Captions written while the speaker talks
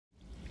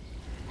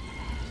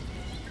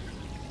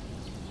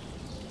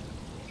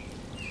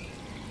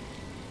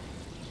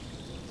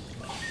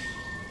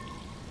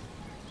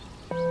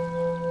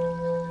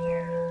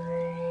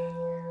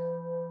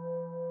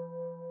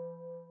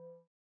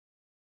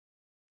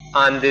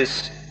on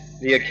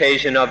the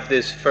occasion of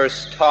this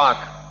first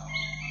talk,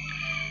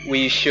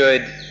 we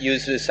should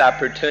use this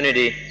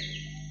opportunity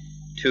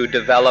to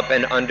develop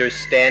an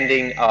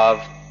understanding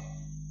of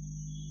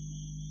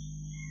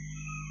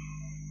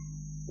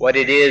what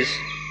it is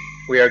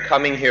we are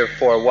coming here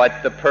for,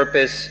 what the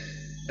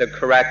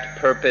correct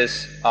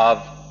purpose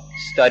of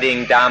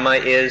studying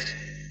Dhamma is,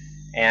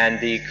 and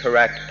the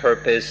correct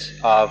purpose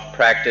of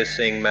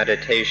practicing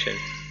meditation.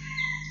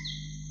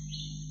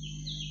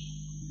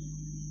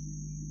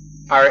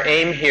 Our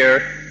aim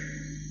here,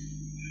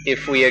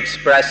 if we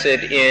express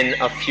it in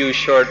a few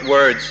short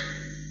words,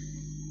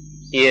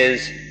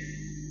 is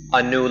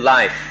a new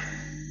life,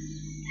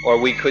 or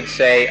we could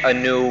say a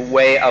new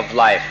way of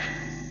life,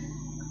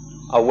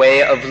 a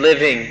way of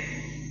living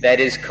that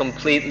is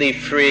completely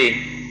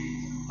free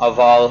of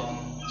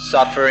all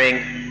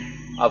suffering,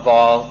 of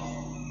all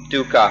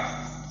dukkha,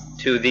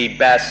 to the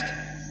best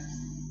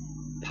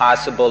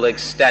possible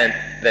extent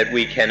that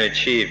we can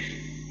achieve.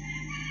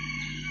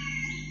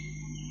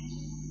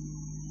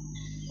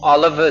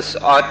 All of us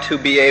ought to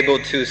be able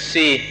to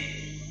see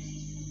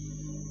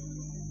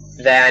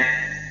that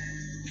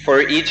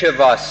for each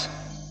of us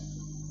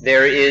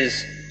there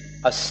is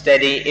a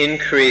steady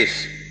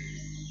increase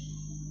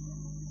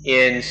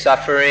in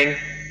suffering,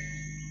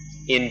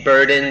 in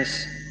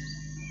burdens,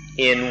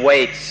 in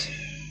weights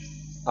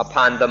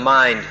upon the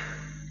mind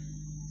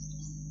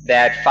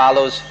that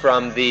follows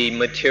from the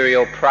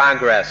material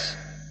progress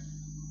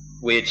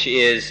which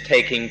is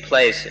taking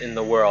place in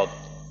the world.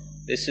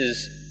 This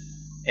is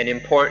an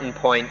important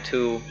point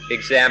to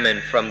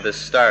examine from the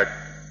start.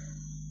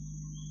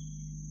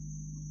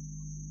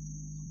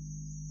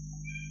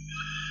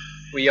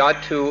 We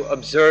ought to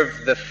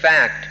observe the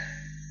fact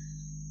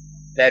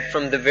that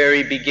from the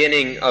very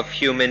beginning of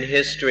human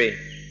history,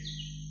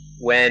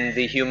 when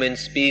the human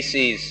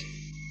species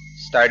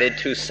started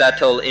to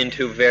settle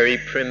into very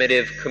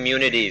primitive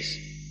communities,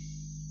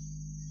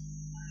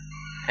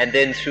 and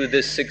then through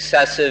the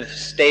successive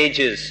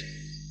stages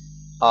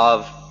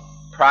of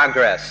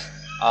progress,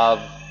 of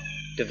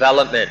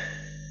development,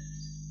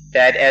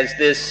 that as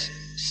this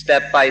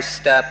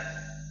step-by-step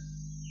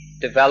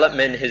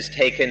development has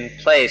taken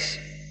place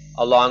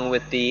along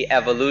with the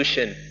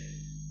evolution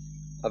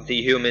of the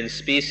human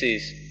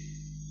species,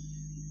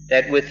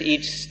 that with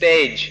each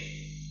stage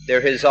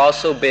there has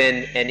also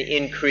been an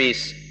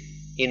increase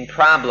in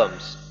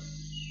problems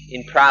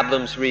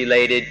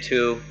related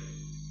to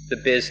the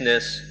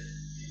business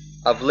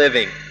of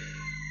living.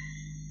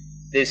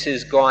 This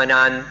has gone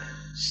on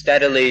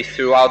steadily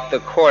throughout the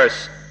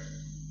course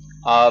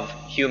of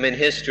human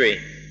history.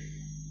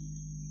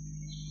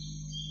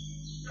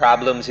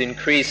 Problems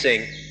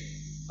increasing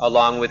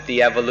along with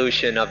the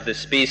evolution of the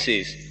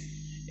species,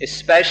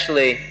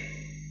 especially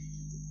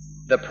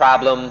the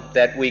problem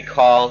that we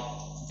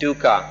call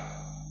dukkha,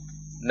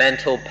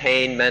 mental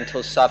pain,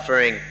 mental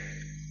suffering,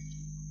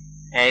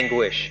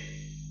 anguish,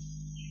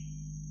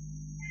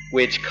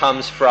 which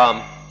comes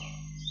from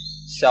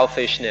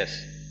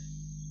selfishness.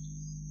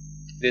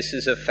 This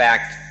is a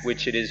fact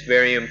which it is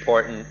very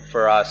important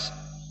for us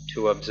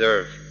to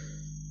observe.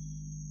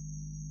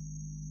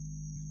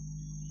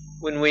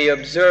 When we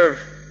observe,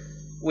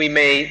 we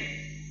may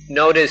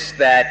notice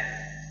that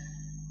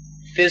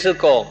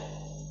physical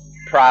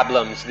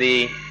problems,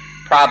 the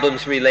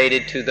problems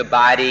related to the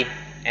body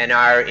and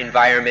our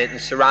environment and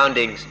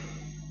surroundings,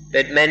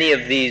 that many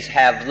of these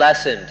have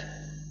lessened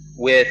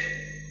with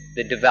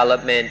the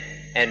development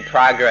and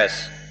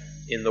progress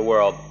in the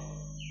world.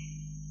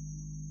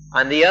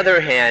 On the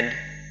other hand,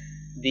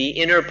 the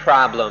inner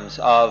problems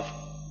of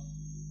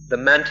the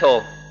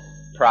mental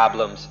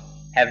problems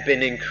have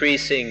been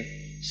increasing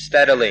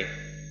steadily.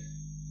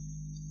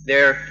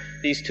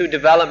 These two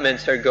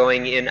developments are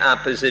going in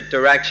opposite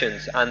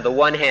directions. On the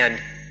one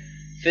hand,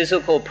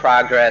 physical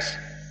progress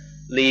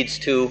leads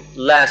to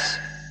less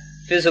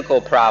physical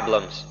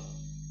problems,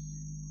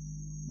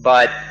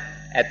 but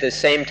at the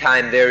same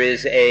time there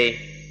is a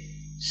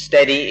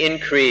steady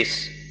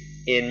increase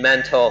in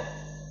mental,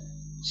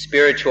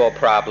 spiritual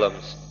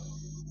problems.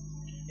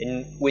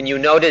 And when you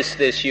notice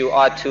this, you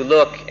ought to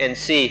look and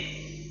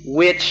see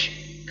which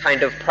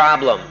kind of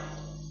problem,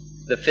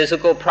 the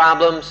physical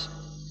problems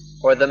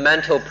or the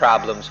mental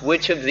problems,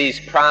 which of these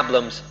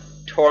problems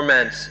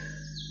torments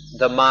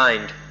the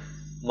mind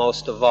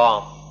most of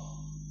all.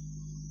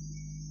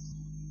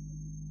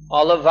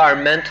 All of our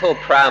mental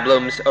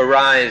problems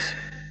arise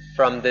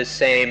from the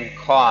same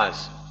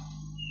cause.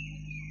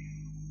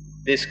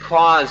 This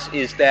cause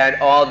is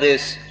that all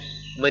this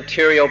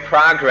material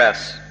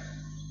progress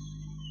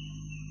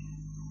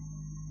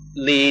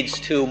leads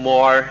to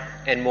more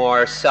and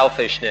more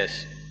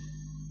selfishness.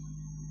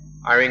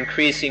 Our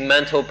increasing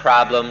mental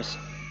problems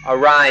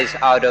arise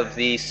out of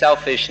the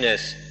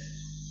selfishness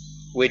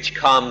which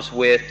comes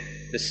with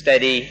the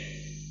steady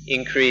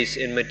increase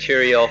in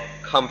material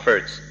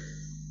comforts.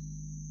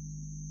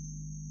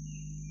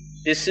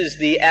 This is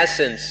the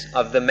essence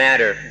of the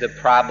matter, the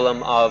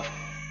problem of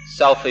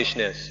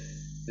selfishness.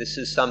 This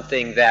is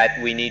something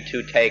that we need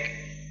to take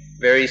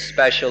very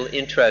special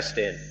interest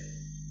in.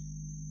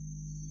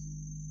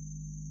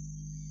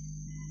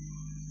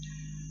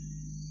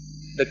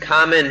 the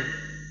common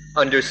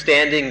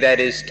understanding that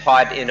is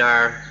taught in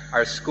our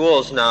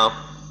schools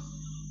now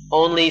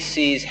only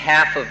sees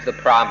half of the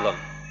problem.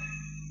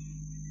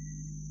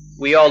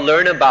 We all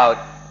learn about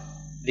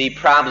the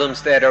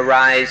problems that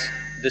arise,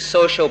 the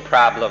social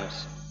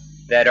problems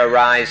that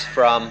arise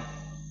from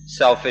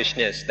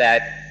selfishness,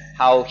 that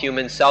how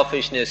human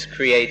selfishness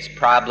creates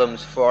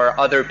problems for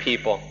other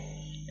people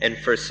and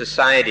for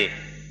society.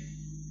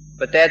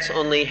 But that's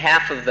only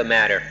half of the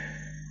matter.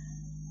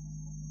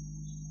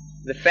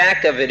 The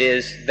fact of it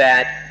is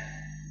that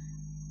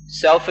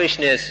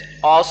selfishness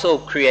also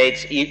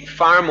creates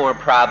far more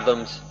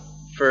problems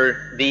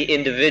for the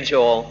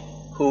individual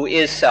who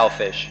is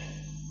selfish.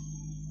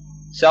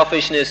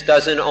 Selfishness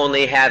doesn't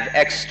only have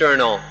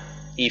external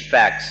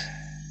effects,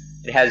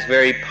 it has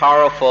very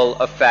powerful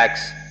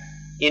effects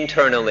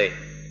internally.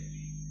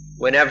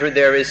 Whenever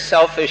there is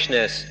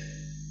selfishness,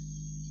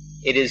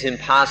 it is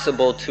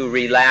impossible to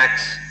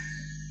relax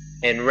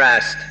and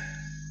rest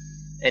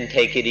and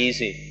take it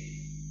easy.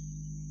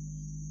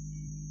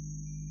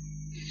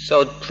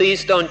 So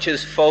please don't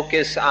just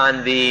focus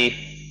on the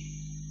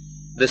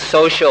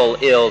social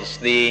ills,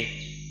 the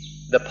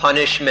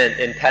punishment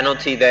and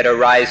penalty that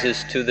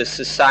arises to the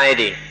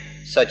society,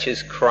 such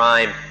as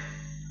crime,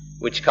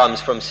 which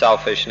comes from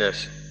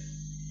selfishness.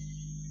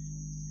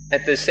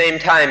 At the same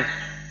time,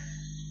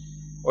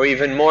 or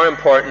even more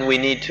important, we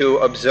need to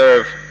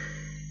observe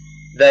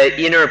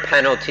the inner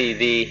penalty,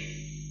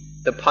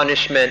 the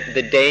punishment,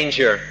 the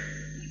danger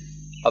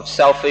of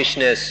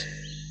selfishness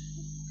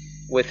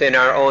within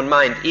our own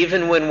mind,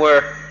 even when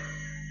we're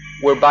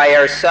by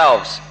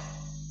ourselves,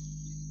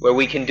 where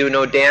we can do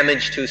no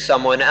damage to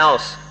someone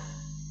else.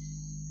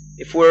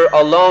 If we're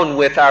alone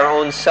with our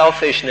own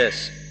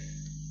selfishness,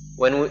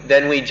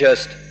 then we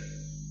just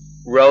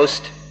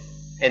roast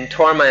and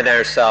torment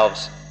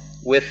ourselves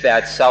with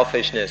that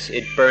selfishness.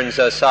 It burns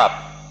us up,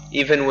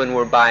 even when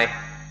we're by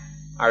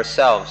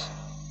ourselves.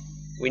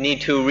 We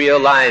need to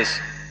realize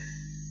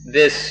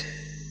this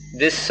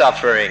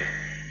suffering,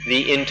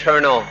 the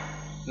internal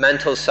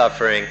mental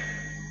suffering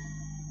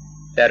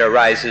that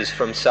arises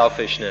from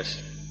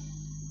selfishness.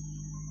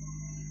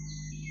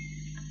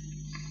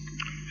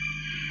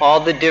 All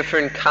the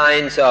different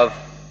kinds of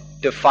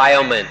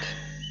defilement,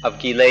 of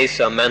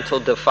kilesa, mental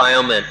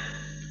defilement,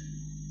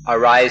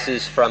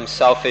 arises from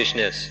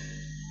selfishness.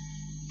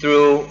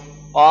 Through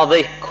all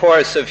the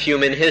course of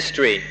human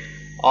history,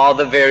 all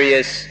the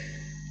various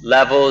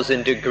levels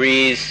and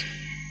degrees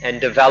and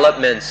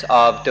developments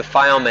of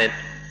defilement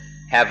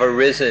have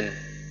arisen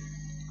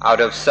out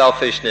of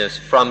selfishness,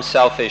 from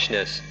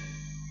selfishness.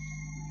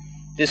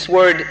 This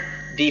word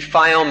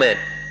defilement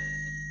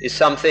is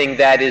something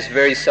that is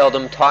very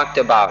seldom talked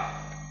about,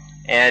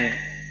 and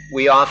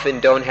we often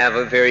don't have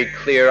a very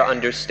clear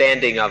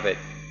understanding of it.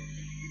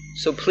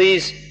 So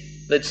please,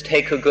 let's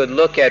take a good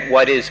look at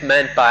what is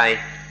meant by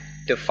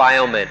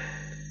defilement.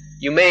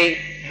 You may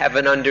have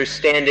an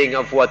understanding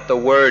of what the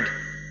word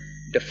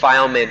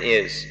defilement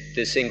is,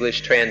 this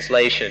English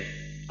translation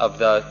of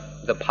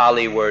the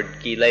Pali word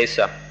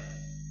kilesa.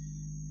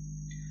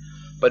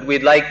 But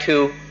we'd like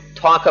to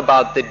talk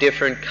about the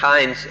different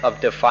kinds of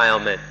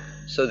defilement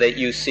so that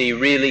you see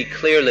really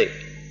clearly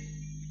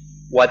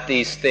what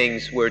these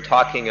things we're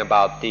talking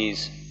about,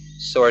 these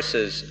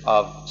sources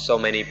of so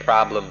many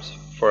problems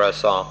for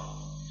us all.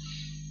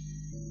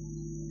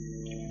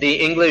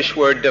 The English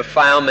word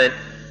defilement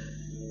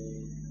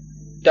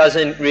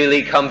doesn't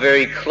really come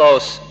very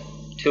close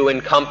to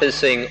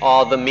encompassing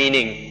all the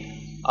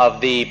meaning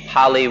of the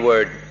Pali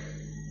word,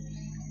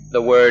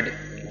 the word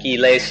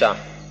kilesa.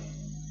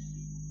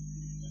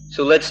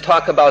 So let's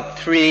talk about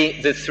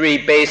the three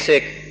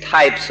basic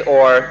types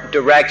or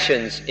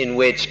directions in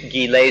which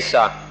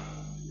kilesa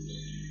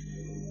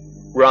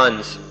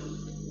runs.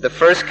 The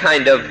first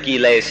kind of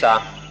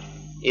kilesa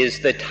is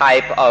the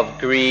type of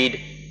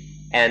greed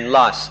and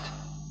lust.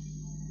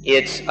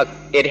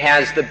 It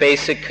has the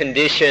basic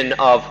condition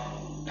of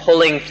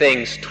pulling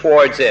things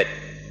towards it,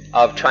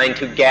 of trying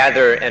to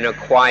gather and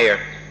acquire.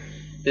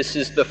 This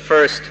is the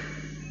first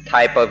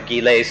type of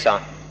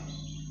kilesa.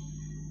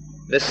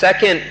 The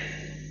second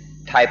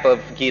type of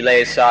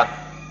kilesa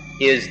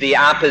is the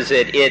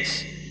opposite.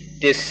 It's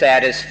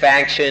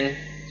dissatisfaction,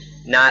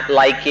 not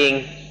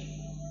liking,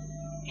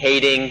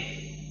 hating,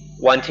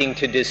 wanting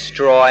to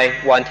destroy,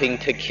 wanting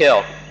to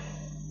kill.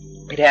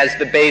 It has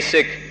the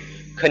basic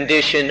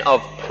condition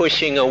of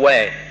pushing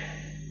away,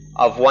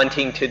 of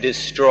wanting to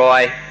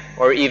destroy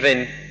or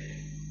even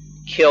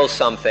kill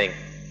something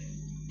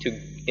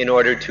in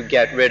order to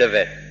get rid of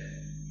it.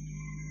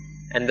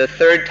 And the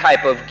third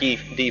type of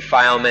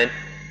defilement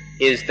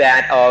is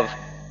that of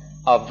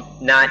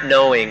not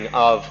knowing,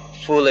 of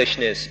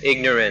foolishness,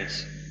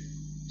 ignorance,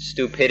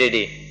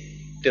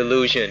 stupidity,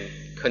 delusion,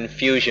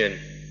 confusion,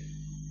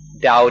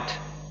 doubt,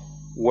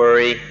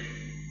 worry,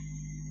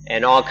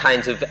 and all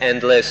kinds of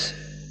endless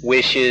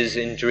wishes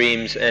and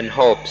dreams and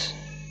hopes.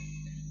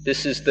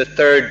 This is the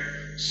third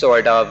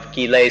sort of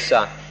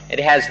kilesa. It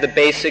has the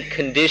basic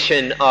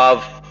condition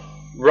of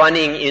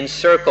running in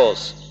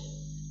circles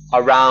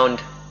around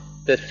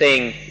the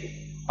thing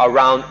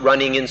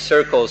running in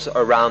circles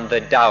around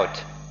the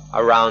doubt,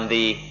 around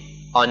the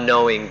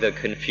unknowing, the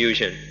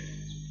confusion.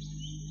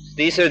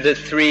 These are the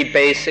three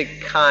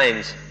basic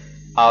kinds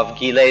of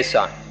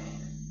kilesa.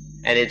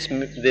 And it's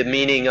the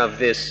meaning of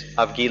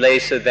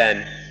kilesa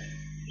then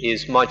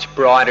is much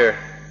broader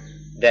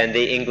than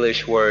the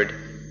English word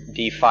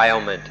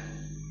defilement.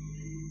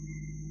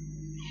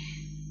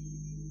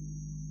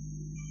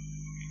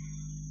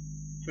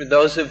 For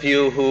those of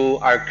you who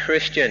are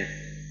Christian,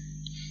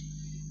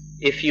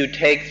 if you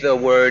take the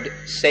word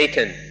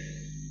Satan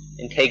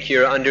and take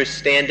your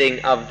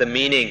understanding of the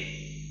meaning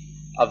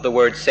of the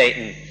word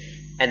Satan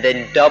and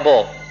then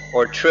double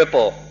or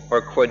triple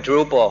or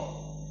quadruple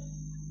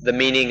the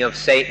meaning of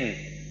Satan,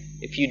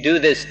 if you do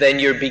this, then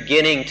you're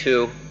beginning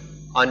to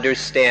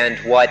understand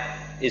what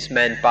is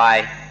meant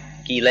by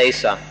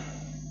kilesa.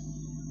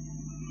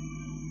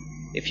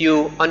 If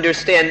you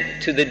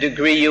understand to the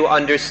degree you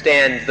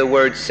understand the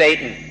word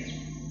Satan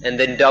and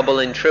then double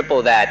and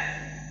triple that,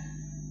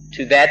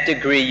 to that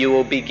degree you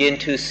will begin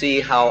to see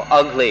how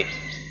ugly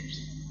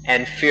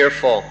and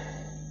fearful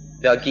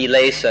the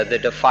kilesa, the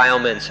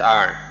defilements,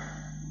 are.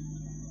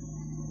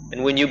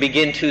 And when you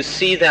begin to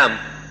see them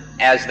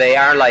as they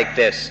are like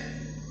this,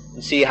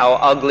 and see how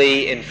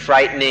ugly and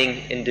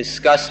frightening and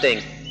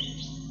disgusting,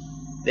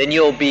 then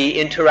you'll be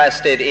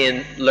interested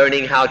in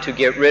learning how to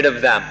get rid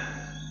of them,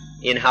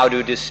 in how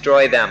to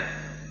destroy them,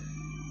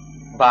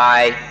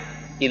 by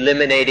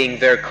eliminating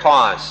their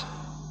cause,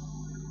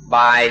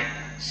 by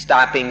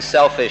stopping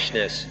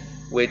selfishness,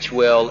 which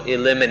will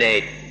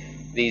eliminate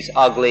these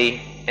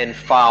ugly and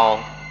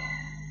foul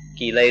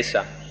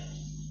kilesa.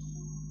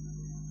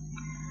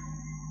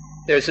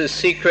 There's a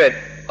secret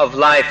of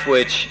life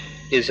which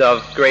is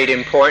of great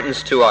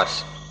importance to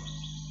us.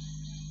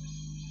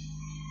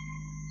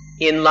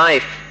 In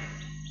life,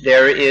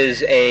 there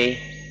is a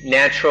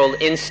natural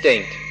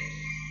instinct,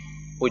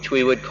 which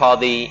we would call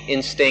the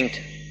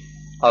instinct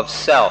of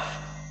self.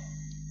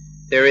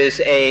 There is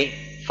a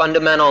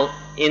fundamental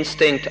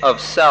instinct of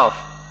self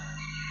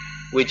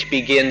which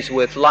begins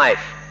with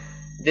life.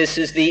 This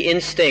is the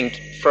instinct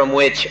from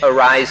which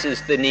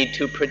arises the need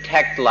to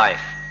protect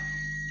life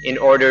in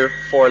order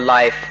for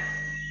life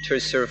to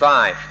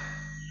survive.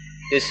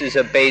 This is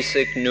a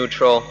basic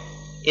neutral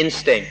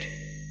instinct.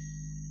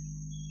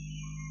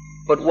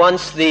 But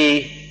once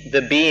the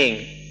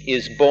being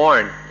is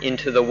born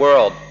into the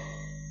world,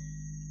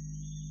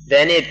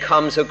 then it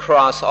comes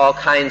across all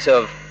kinds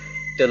of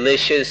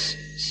delicious,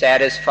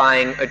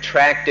 satisfying,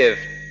 attractive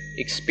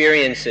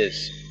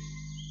experiences.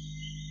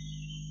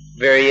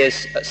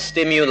 Various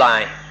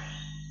stimuli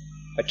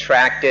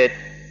attract it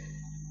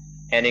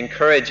and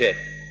encourage it.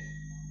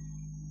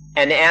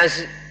 And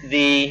as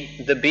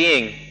the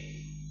being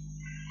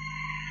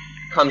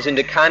comes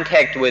into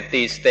contact with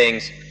these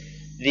things,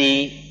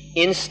 the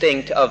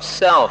instinct of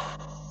self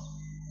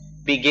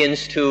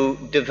begins to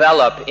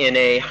develop in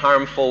a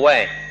harmful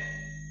way.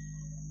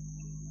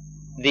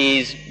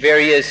 These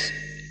various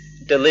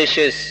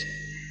delicious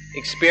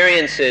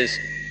experiences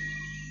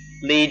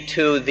lead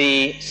to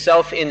the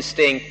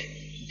self-instinct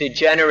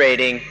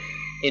degenerating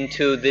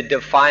into the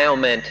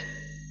defilement,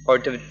 or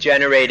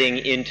degenerating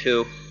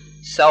into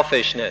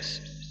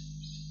selfishness.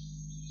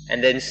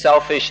 And then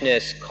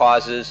selfishness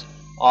causes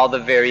all the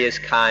various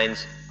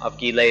kinds of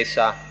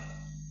kilesa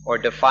or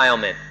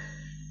defilement.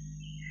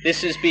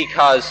 This is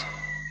because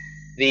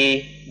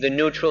the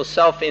neutral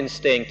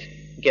self-instinct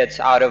gets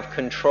out of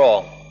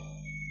control.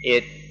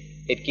 It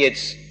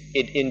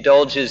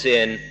indulges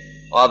in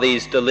all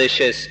these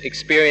delicious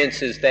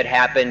experiences that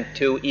happen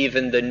to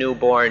even the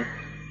newborn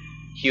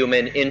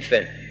human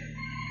infant.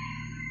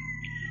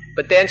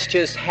 But that's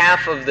just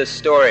half of the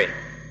story.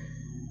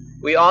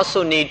 We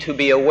also need to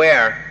be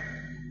aware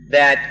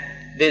that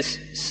this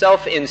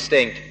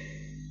self-instinct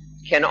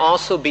can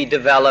also be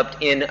developed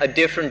in a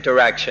different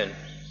direction,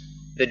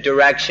 the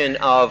direction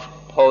of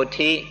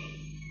poti,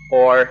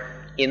 or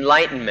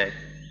enlightenment.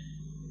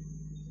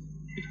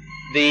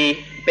 The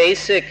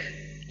basic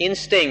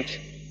instinct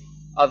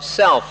of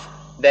self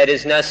that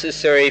is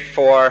necessary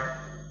for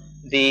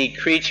the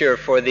creature,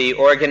 for the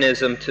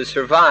organism to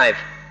survive,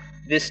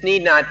 this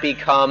need not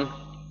become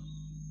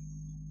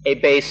a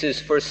basis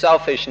for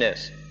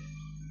selfishness.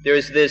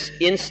 There's this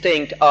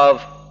instinct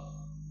of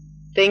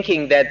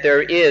thinking that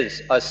there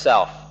is a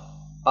self,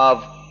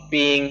 of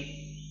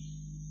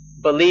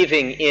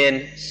believing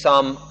in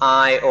some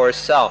I or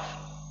self.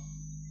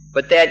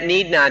 But that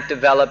need not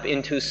develop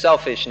into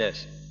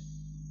selfishness.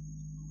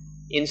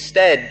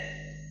 Instead,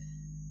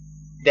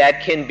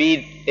 that can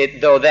be,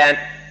 though that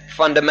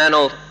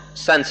fundamental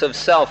sense of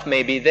self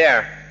may be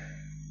there,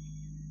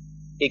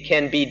 it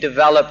can be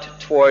developed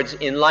towards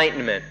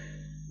enlightenment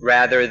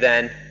rather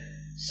than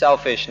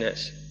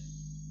selfishness.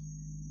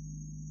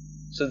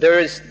 So there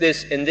is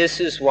this, and this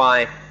is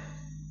why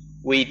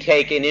we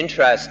take an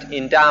interest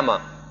in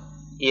Dhamma,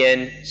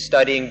 in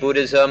studying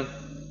Buddhism,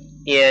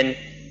 in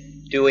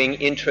doing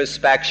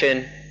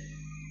introspection,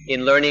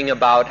 in learning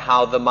about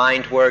how the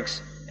mind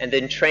works, and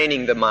then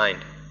training the mind.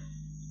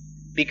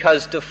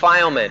 because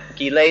defilement,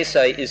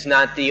 kilesa, is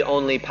not the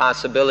only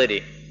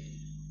possibility.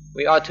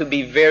 We ought to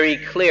be very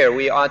clear.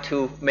 We ought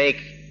to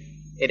make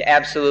it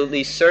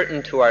absolutely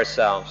certain to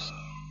ourselves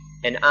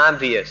and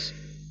obvious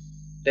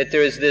that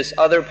there is this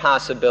other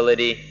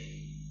possibility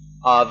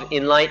of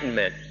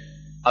enlightenment,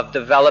 of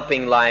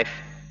developing life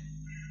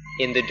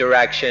in the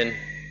direction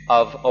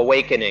of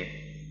awakening.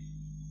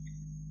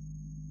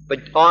 But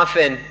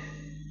often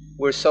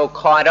we're so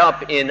caught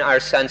up in our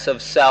sense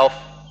of self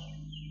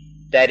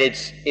that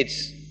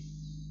it's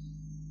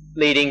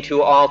leading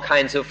to all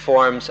kinds of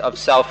forms of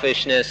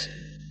selfishness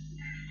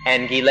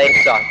and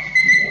kilesa.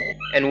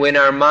 And when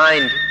our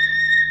mind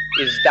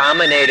is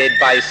dominated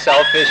by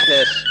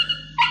selfishness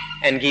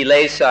and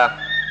kilesa,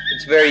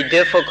 it's very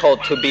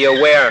difficult to be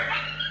aware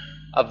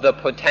of the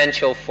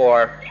potential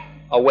for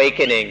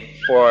awakening,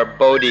 for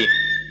bodhi.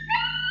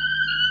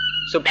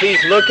 So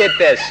please look at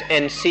this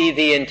and see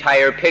the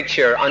entire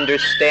picture,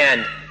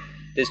 understand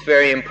this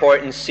very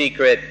important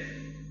secret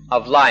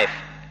of life,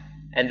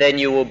 and then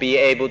you will be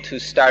able to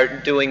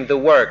start doing the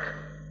work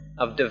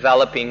of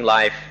developing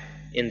life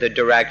in the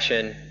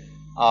direction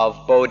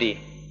of bodhi,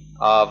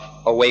 of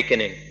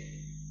awakening.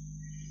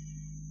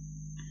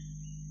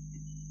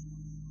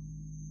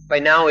 By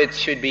now it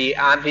should be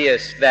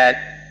obvious that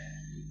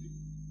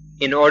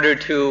in order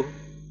to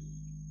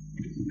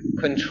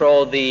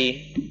control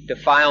the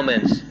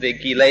defilements, the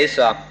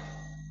kilesa,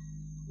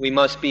 we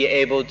must be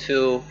able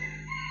to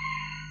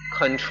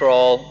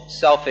control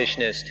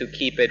selfishness, to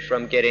keep it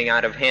from getting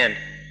out of hand.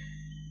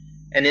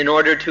 And in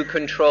order to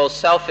control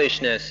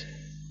selfishness,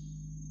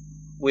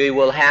 we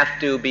will have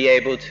to be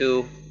able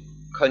to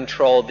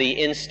control the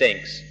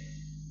instincts.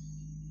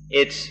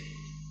 It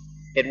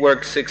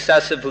works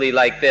successively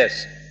like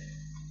this.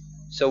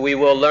 So we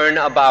will learn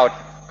about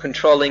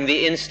controlling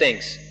the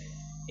instincts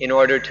in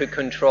order to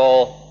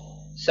control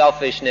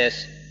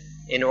selfishness,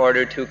 in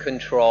order to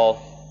control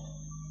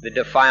the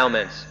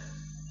defilements.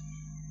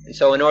 And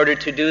so in order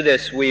to do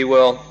this, we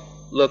will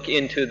look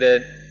into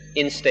the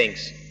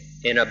instincts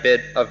in a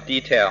bit of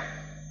detail.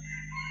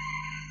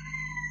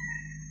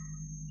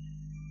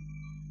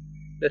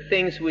 The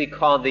things we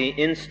call the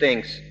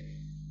instincts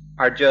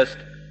are just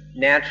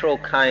natural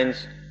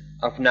kinds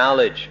of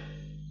knowledge.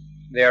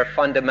 They are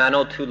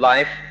fundamental to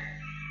life,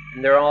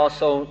 and they're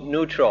also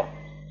neutral.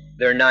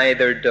 They're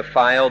neither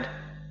defiled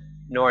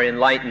nor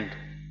enlightened.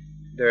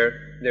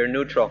 They're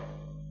neutral.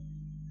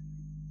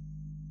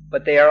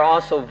 But they are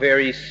also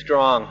very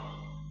strong.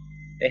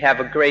 They have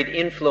a great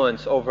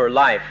influence over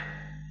life.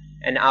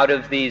 And out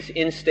of these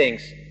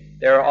instincts,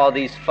 there are all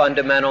these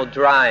fundamental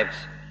drives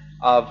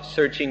of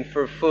searching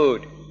for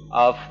food,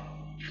 of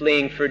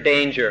fleeing for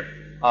danger,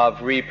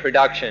 of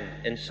reproduction,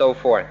 and so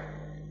forth.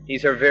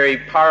 These are very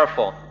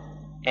powerful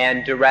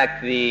and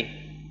direct the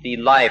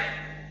life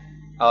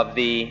of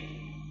the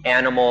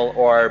animal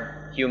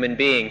or human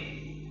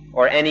being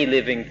or any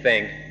living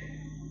thing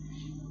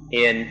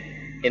in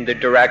the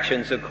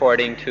directions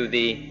according to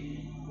the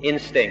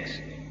instincts.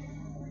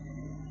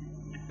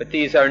 But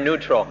these are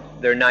neutral.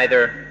 They're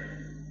neither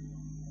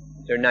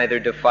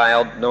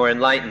defiled nor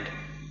enlightened.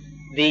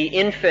 The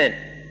infant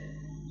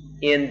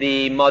in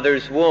the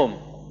mother's womb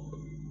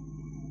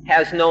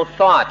has no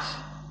thoughts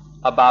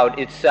about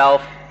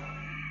itself,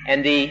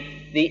 and the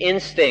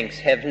instincts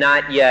have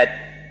not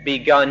yet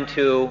begun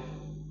to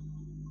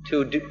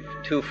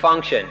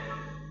function.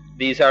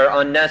 These are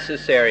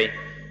unnecessary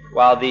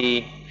while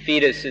the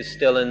fetus is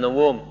still in the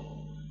womb.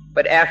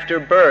 But after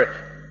birth,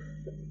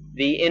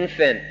 the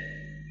infant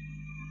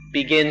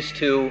begins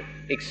to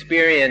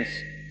experience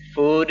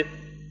food.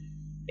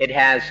 It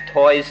has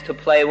toys to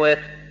play with.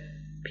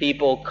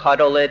 People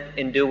cuddle it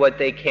and do what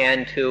they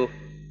can to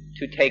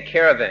take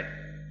care of it.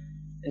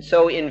 And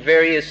so in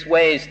various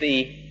ways,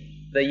 the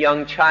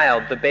young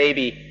child, the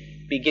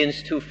baby,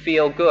 begins to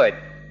feel good.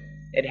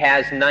 It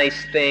has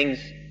nice things.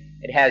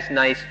 It has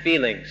nice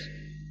feelings.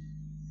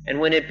 And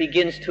when it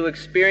begins to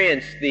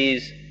experience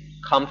these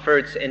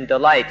comforts and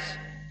delights,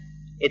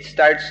 it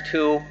starts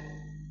to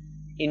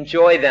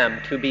enjoy them,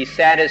 to be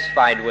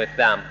satisfied with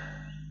them.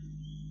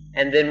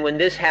 And then when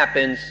this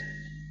happens,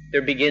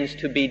 there begins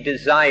to be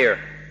desire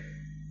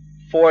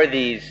for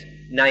these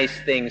nice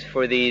things,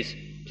 for these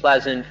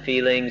pleasant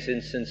feelings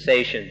and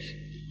sensations,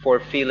 for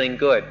feeling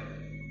good.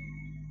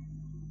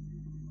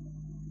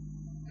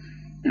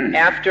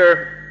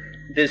 After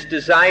this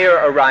desire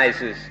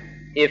arises,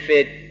 if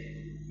it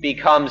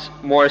becomes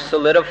more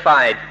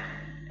solidified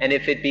and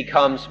if it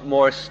becomes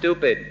more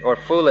stupid or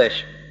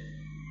foolish,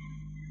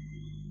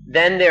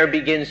 then there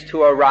begins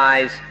to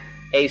arise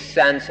a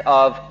sense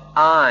of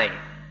I,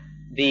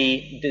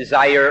 the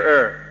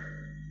desirer.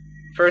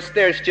 First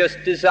there's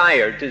just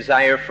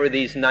desire for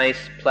these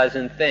nice,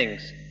 pleasant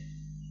things.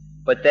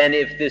 But then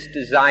if this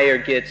desire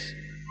gets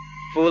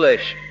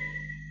foolish,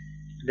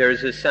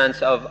 there's a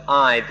sense of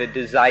I, the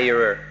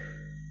desirer.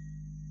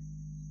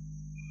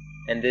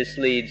 And this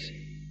leads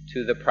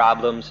to the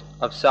problems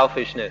of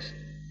selfishness.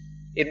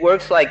 It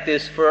works like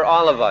this for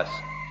all of us.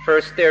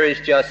 First there is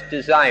just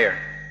desire,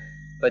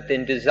 but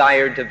then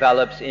desire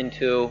develops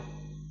into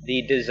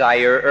the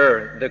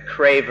desirer, the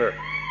craver,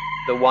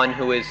 the one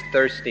who is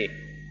thirsty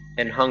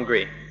and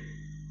hungry.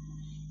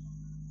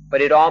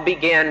 But it all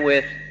began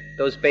with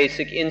those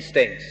basic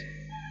instincts.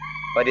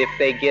 But if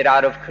they get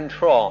out of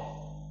control,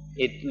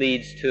 it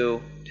leads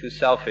to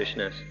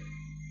selfishness.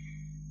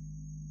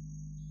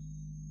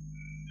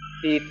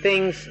 The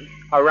things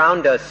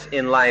around us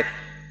in life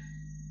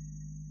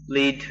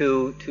lead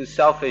to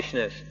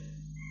selfishness.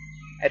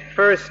 At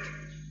first,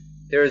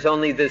 there is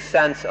only this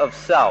sense of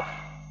self,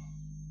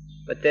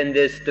 but then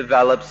this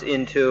develops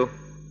into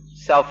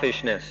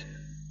selfishness.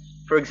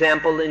 For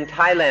example, in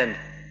Thailand,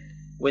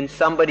 when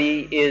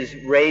somebody is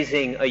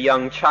raising a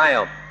young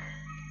child,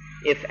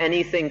 if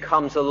anything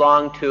comes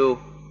along to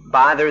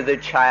bother the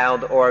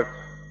child or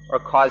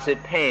cause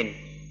it pain,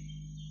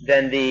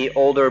 then the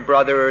older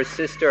brother or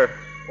sister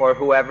or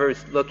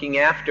whoever's looking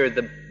after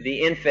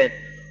the infant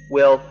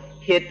will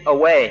hit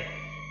away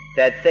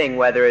that thing,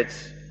 whether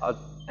it's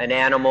an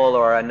animal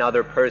or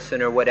another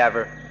person or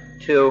whatever,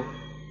 to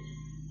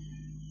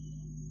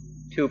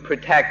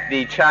protect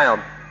the child.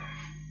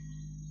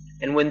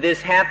 And when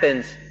this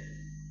happens,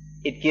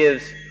 it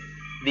gives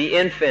the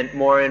infant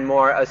more and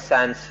more a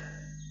sense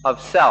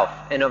of self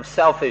and of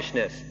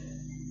selfishness.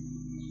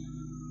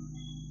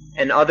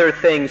 And other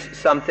things,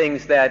 some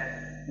things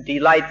that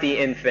delight the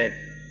infant,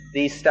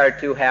 these start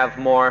to have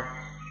more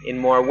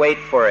weight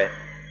for it.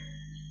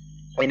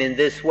 And in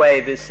this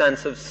way, this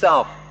sense of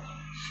self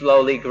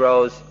slowly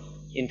grows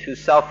into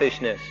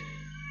selfishness.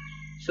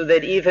 So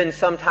that even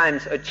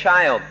sometimes a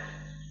child,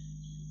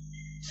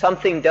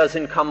 something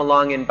doesn't come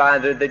along and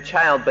bother the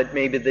child, but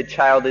maybe the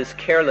child is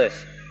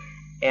careless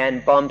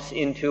and bumps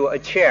into a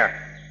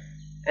chair.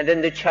 And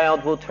then the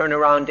child will turn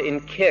around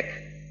and kick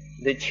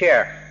the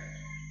chair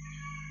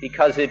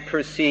because it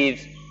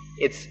perceives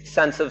its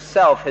sense of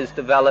self has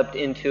developed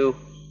into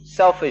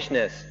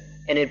selfishness,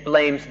 and it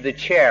blames the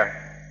chair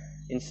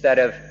instead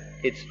of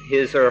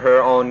his or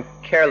her own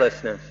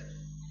carelessness.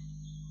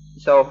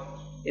 So,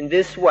 in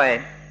this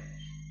way,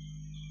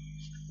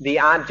 the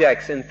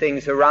objects and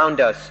things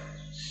around us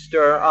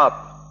stir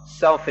up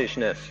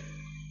selfishness,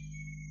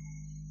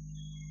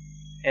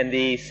 and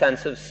the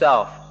sense of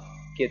self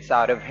gets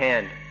out of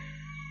hand.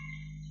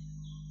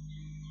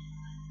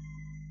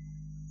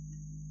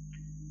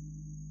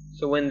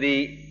 So when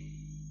the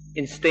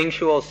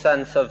instinctual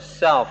sense of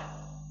self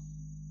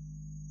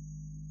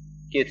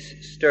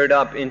gets stirred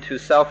up into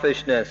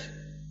selfishness,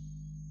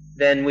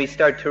 then we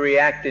start to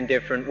react in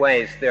different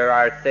ways. There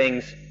are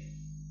things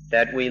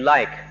that we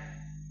like,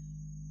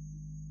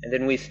 and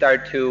then we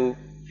start to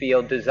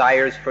feel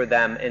desires for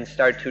them and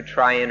start to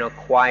try and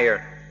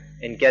acquire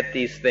and get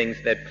these things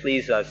that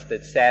please us,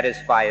 that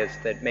satisfy us,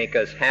 that make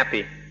us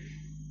happy.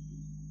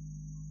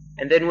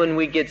 And then when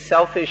we get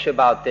selfish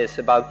about this,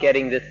 about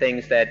getting the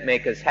things that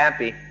make us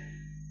happy,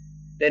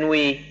 then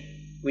we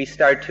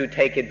start to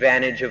take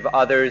advantage of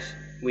others,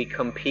 we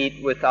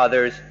compete with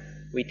others,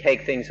 we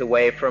take things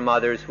away from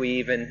others, we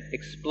even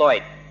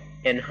exploit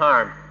and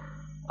harm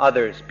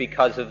others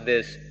because of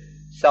this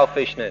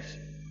selfishness.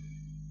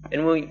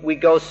 And we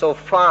go so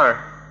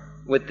far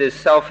with this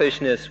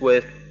selfishness,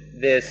 with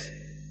this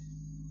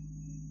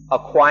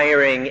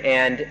acquiring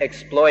and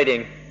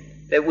exploiting,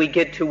 that we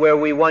get to where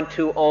we want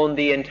to own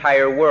the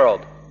entire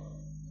world.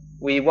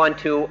 We want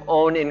to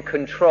own and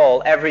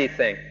control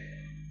everything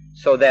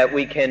so that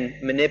we can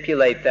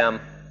manipulate them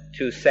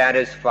to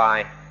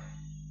satisfy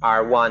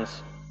our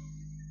wants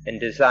and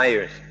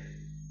desires.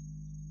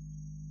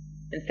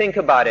 And think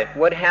about it.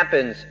 What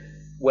happens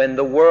when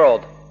the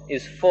world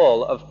is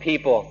full of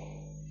people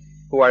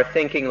who are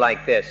thinking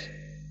like this?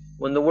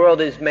 When the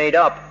world is made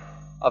up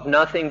of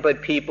nothing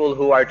but people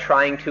who are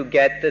trying to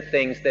get the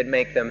things that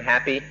make them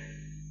happy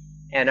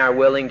and are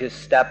willing to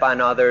step on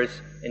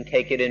others and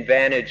take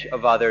advantage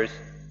of others,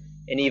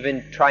 and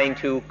even trying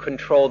to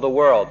control the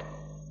world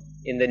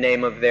in the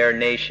name of their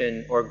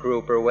nation or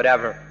group or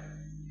whatever,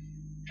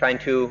 trying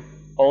to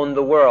own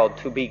the world,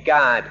 to be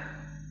God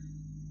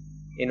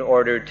in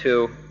order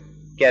to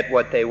get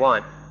what they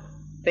want.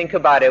 Think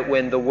about it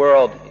when the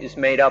world is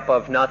made up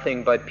of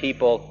nothing but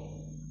people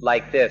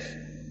like this,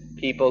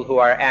 people who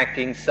are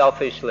acting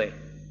selfishly,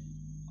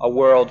 a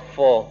world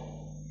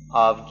full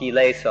of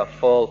kilesa,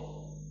 full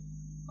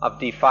of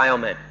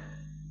defilement.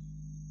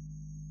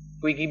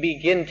 We can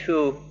begin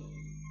to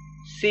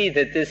see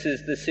that this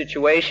is the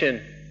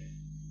situation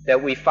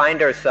that we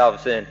find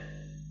ourselves in,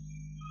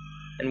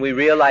 and we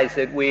realize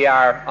that we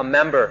are a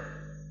member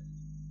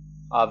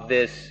of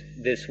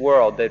this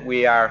world, that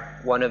we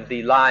are one of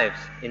the lives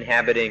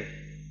inhabiting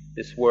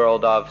this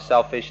world of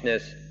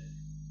selfishness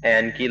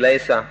and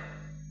kilesa.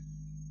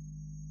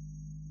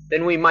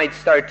 Then we might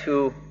start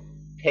to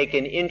take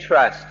an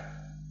interest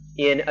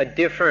in a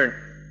different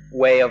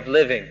way of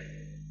living,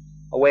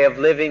 a way of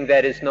living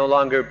that is no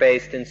longer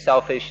based in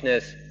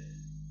selfishness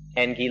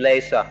and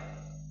kilesa,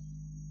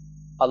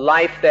 a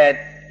life that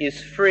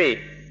is free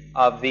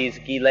of these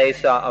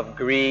kilesa of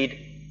greed,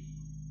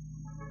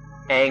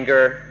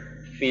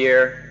 anger,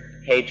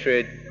 fear,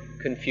 hatred,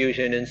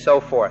 confusion, and so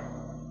forth.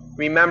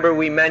 Remember,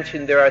 we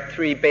mentioned there are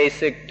three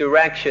basic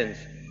directions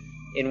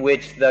in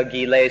which the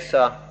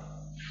kilesa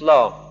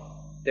flow.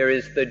 There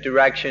is the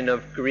direction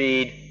of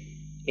greed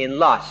in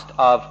lust,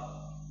 of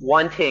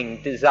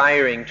wanting,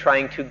 desiring,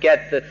 trying to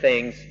get the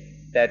things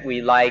that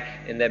we like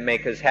and that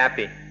make us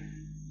happy.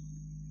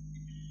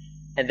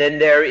 And then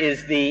there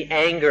is the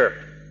anger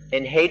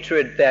and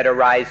hatred that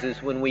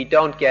arises when we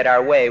don't get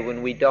our way,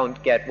 when we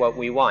don't get what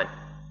we want.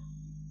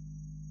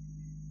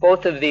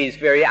 Both of these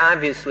very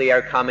obviously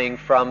are coming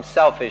from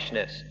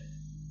selfishness,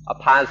 a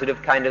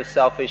positive kind of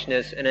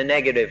selfishness and a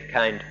negative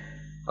kind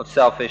of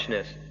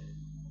selfishness.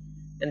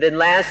 And then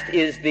last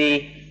is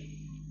the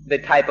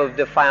type of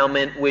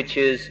defilement which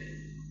is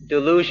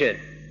delusion.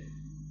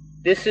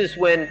 This is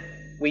when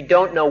we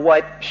don't know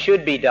what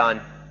should be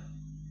done,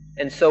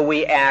 and so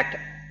we act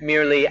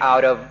merely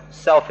out of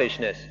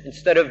selfishness.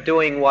 Instead of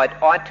doing what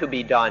ought to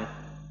be done,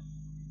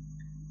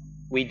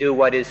 we do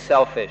what is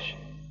selfish.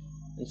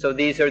 And so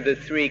these are the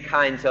three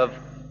kinds of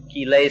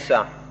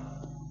kilesa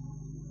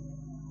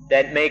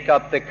that make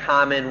up the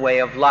common way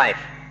of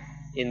life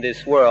in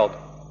this world.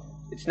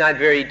 It's not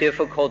very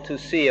difficult to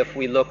see if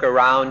we look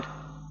around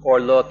or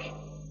look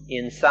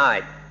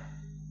inside.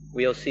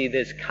 We'll see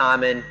this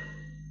common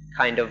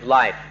kind of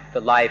life, the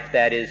life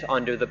that is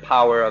under the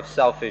power of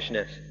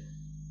selfishness.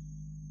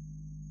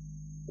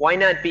 Why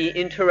not be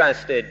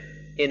interested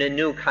in a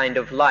new kind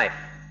of life?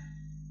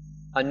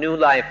 A new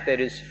life that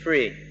is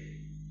free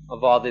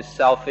of all this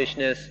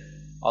selfishness,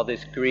 all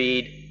this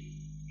greed,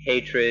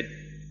 hatred,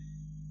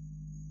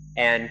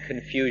 and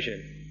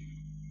confusion.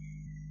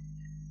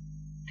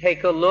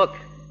 Take a look,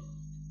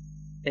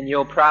 and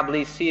you'll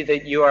probably see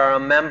that you are a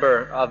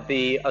member of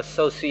the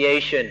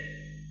association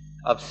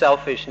of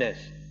selfishness.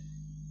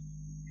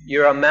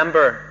 You're a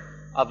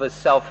member of a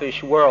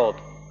selfish world.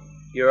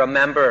 You're a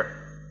member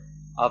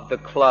of the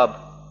club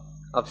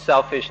of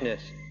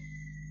selfishness.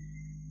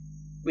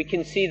 We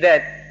can see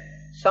that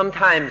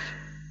sometimes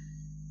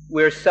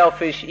we're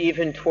selfish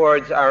even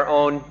towards our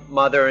own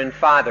mother and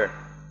father.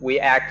 We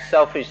act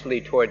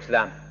selfishly towards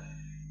them.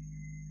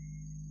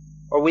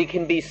 Or we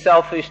can be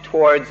selfish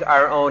towards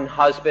our own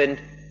husband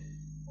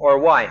or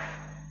wife.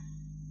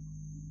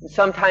 And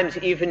sometimes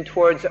even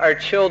towards our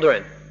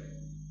children.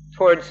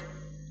 Towards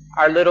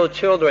our little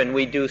children,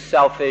 we do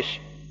selfish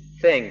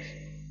things.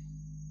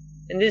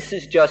 And this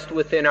is just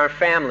within our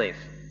families.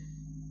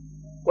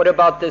 What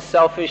about the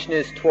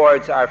selfishness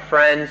towards our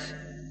friends,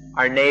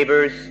 our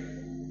neighbors?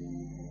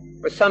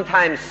 Or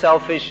sometimes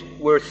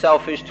we're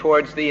selfish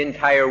towards the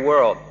entire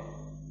world.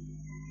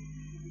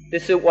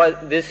 This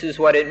is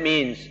what it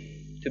means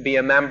to be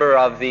a member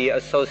of the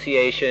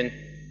association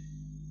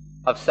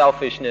of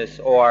selfishness,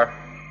 or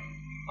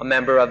a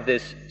member of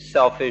this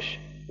selfish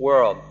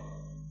world.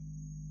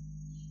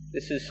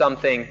 This is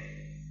something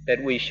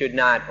that we should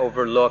not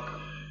overlook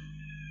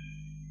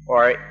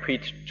or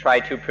try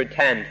to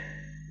pretend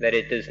that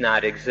it does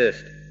not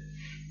exist.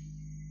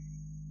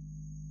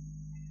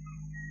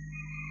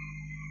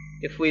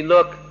 If we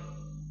look,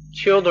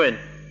 children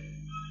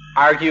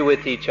argue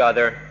with each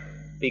other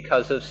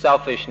because of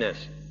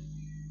selfishness.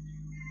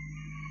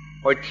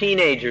 Or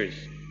teenagers,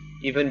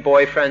 even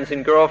boyfriends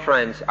and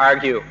girlfriends,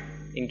 argue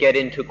and get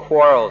into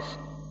quarrels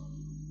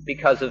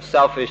because of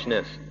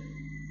selfishness.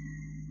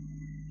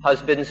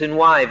 Husbands and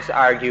wives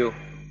argue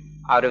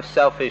out of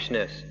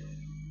selfishness.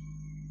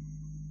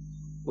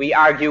 We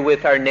argue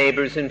with our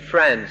neighbors and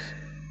friends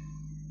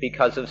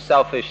because of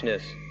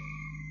selfishness.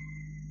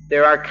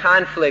 There are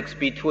conflicts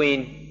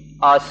between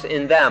us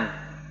and them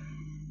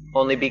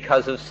only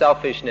because of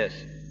selfishness.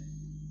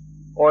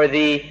 Or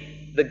the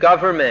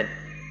government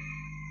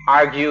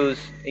argues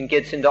and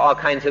gets into all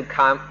kinds of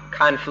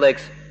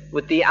conflicts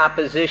with the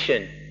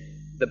opposition,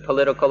 the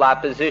political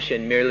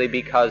opposition, merely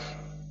because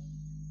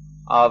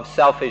of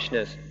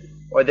selfishness.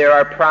 Or there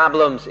are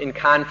problems and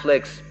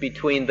conflicts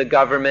between the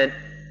government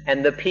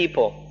and the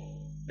people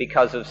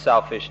because of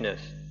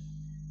selfishness.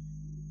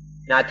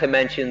 Not to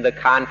mention the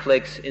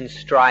conflicts and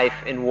strife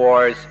and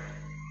wars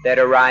that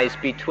arise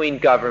between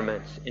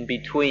governments and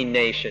between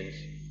nations.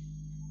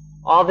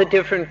 All the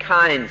different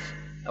kinds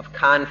of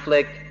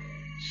conflict,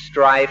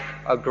 strife,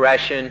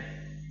 aggression,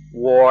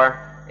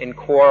 war, and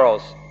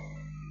quarrels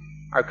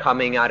are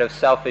coming out of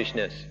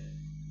selfishness.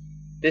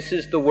 This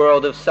is the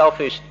world of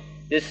selfish.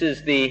 This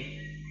is the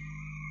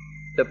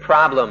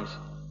problems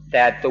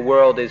that the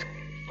world is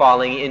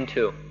falling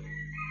into,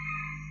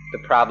 the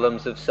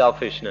problems of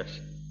selfishness.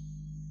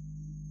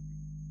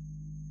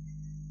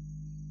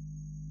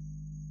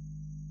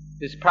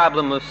 This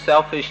problem of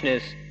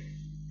selfishness,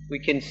 we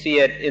can see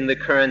it in the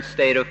current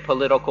state of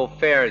political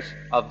affairs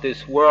of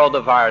this world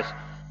of ours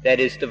that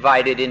is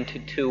divided into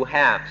two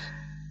halves,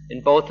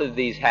 and both of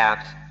these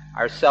halves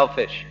are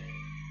selfish.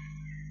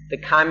 The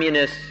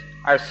communists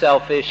are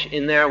selfish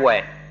in their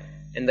way,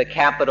 and the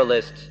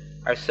capitalists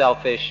are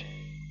selfish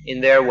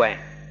in their way.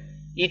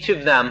 Each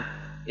of them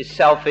is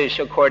selfish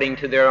according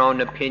to their own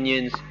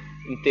opinions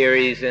and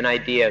theories and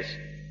ideas.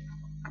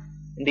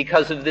 And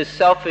because of this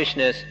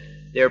selfishness,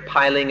 they're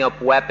piling up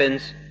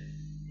weapons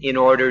in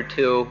order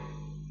to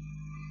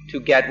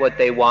get what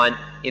they want,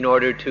 in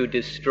order to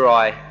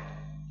destroy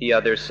the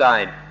other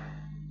side.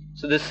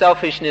 So the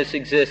selfishness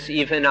exists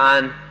even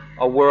on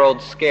a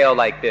world scale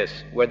like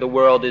this, where the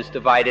world is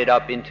divided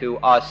up into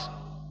us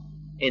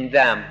and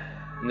them,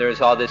 and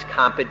there's all this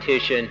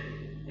competition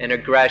and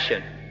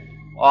aggression,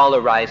 all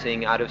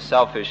arising out of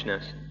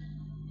selfishness.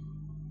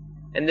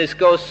 And this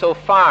goes so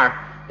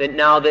far that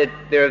now that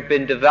there have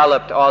been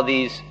developed all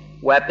these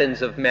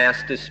weapons of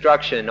mass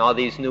destruction, all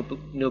these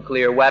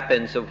nuclear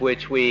weapons of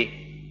which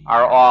we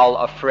are all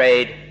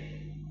afraid,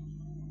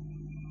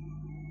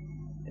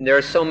 and there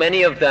are so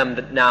many of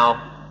them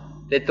now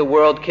that the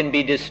world can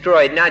be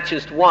destroyed not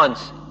just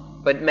once,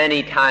 but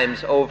many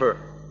times over.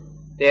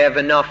 They have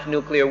enough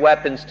nuclear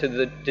weapons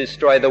to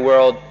destroy the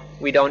world,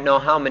 we don't know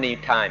how many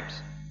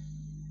times.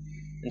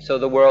 And so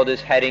the world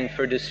is heading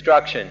for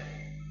destruction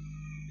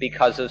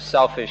because of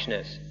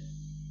selfishness.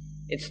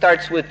 It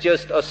starts with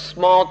just a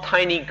small,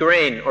 tiny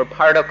grain or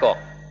particle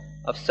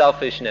of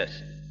selfishness,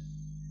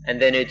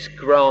 and then it's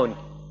grown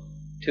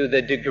to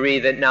the degree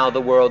that now the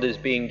world is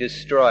being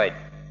destroyed.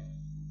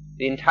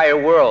 The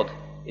entire world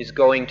is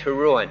going to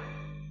ruin.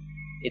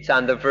 It's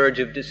on the verge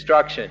of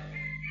destruction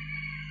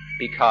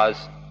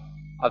because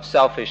of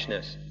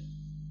selfishness.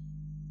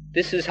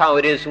 This is how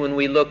it is when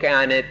we look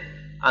on it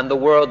on the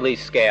worldly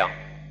scale.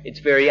 It's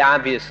very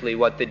obviously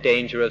what the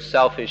danger of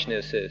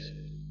selfishness is.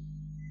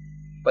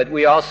 But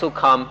we also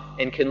come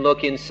and can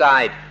look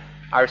inside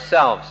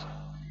ourselves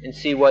and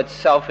see what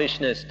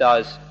selfishness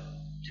does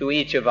to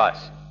each of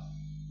us.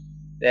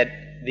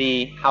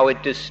 How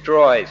it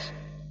destroys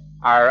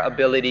our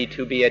ability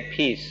to be at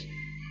peace.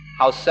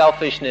 How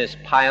selfishness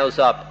piles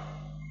up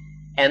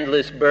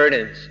endless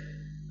burdens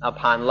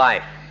upon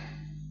life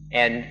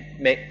and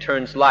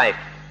turns life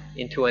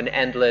into an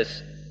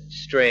endless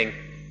string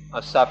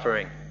of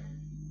suffering.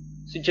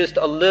 So just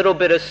a little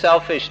bit of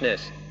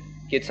selfishness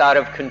gets out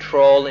of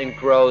control and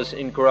grows,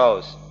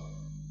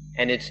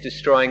 and it's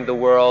destroying the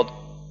world,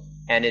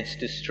 and it's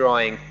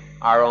destroying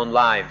our own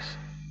lives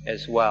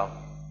as well.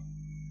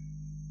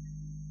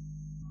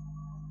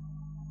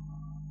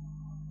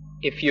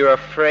 If you're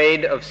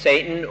afraid of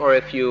Satan, or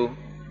if you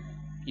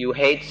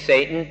hate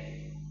Satan,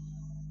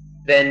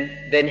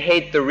 then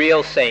hate the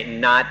real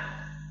Satan,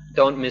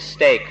 don't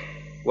mistake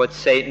what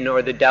Satan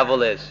or the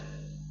devil is.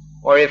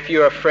 Or if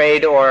you're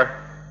afraid or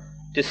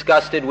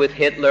disgusted with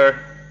Hitler,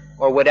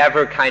 or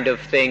whatever kind of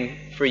thing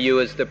for you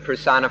is the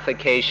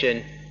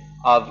personification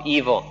of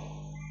evil,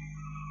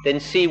 then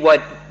see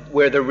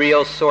where the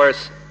real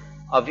source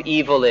of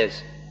evil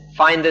is.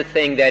 Find the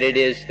thing that it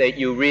is that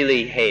you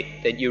really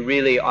hate, that you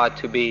really ought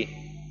to be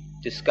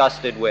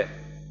disgusted with.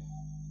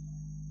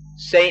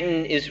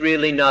 Satan is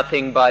really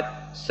nothing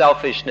but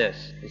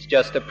selfishness. It's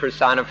just a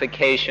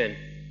personification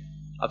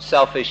of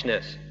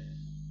selfishness.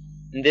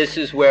 And this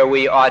is where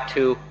we ought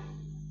to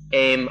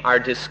aim our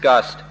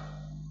disgust,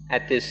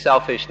 at this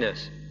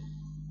selfishness.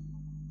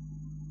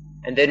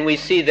 And then we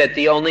see that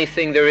the only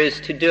thing there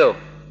is to do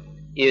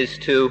is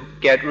to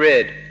get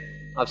rid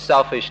of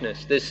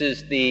selfishness. This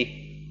is the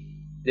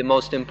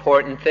most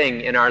important thing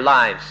in our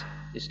lives,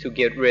 is to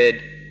get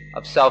rid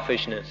of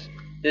selfishness.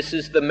 This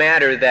is the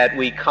matter that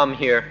we come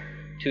here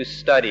to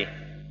study.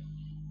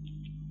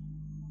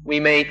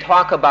 We may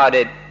talk about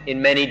it in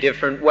many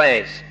different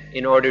ways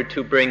in order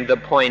to bring the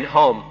point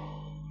home,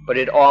 but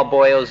it all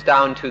boils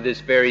down to this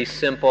very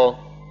simple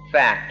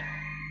fact.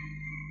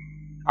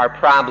 Our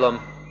problem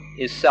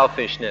is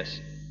selfishness.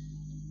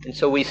 And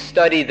so we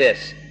study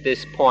this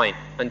point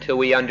until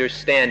we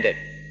understand it.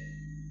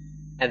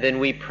 And then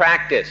we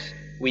practice.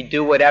 We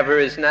do whatever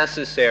is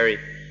necessary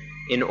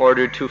in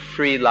order to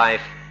free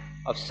life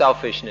of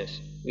selfishness.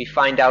 We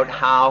find out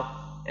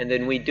how, and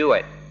then we do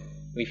it.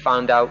 We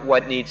find out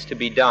what needs to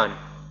be done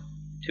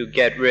to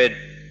get rid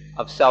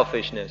of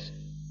selfishness.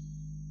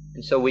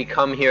 And so we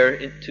come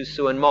here to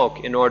Suan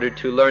Mok in order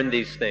to learn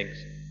these things.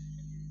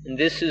 And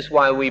this is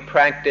why we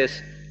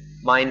practice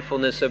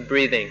mindfulness of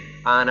breathing,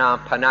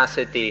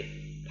 ānāpānasati,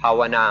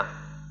 bhāvanā.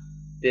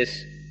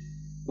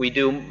 We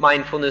do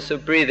mindfulness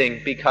of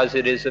breathing because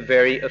it is a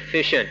very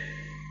efficient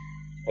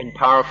and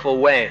powerful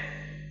way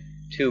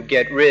to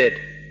get rid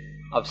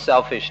of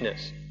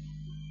selfishness.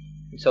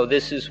 And so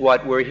this is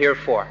what we're here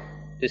for.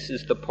 This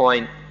is the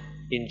point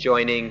in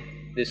joining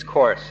this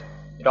course.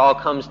 It all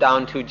comes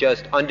down to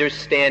just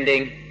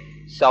understanding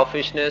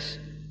selfishness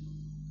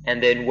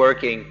and then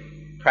working,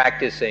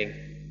 practicing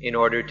in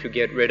order to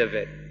get rid of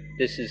it.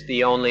 This is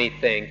the only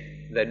thing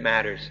that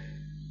matters.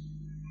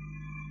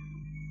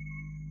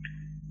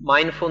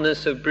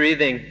 Mindfulness of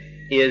breathing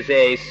is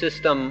a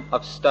system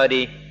of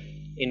study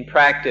in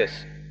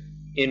practice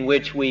in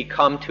which we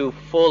come to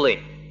fully,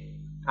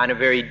 in a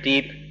very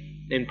deep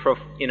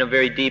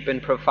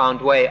and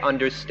profound way,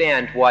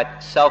 understand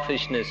what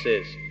selfishness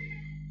is,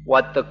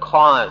 what the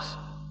cause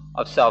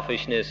of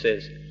selfishness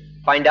is,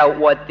 find out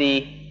what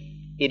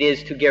it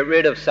is to get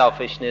rid of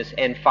selfishness,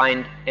 and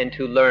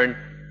to learn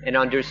and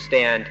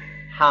understand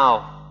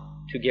how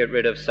to get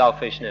rid of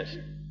selfishness.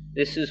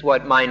 This is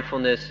what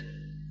mindfulness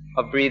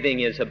of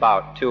breathing is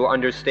about, to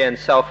understand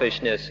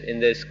selfishness in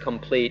this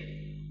complete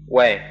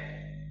way.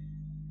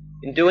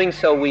 In doing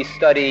so, we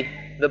study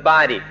the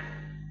body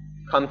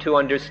come to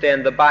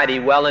understand the body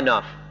well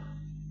enough,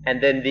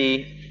 and then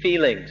the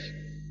feelings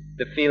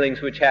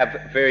which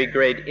have very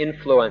great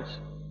influence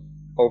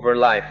over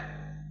life,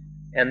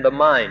 and the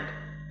mind.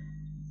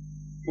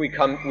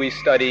 We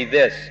study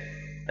this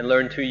and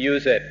learn to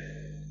use it.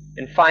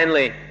 And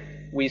finally,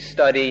 we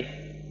study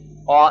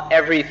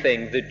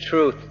everything, the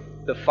truth,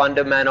 the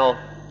fundamental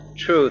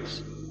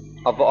truths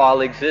of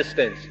all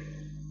existence,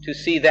 to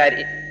see that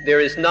there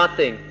is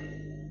nothing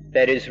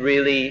that is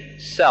really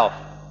self.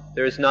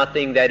 There is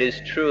nothing that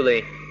is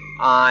truly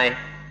I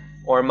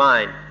or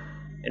mine.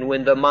 And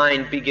when the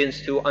mind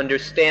begins to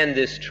understand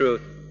this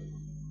truth,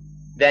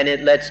 then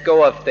it lets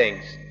go of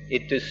things.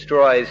 It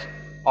destroys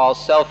all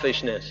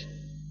selfishness.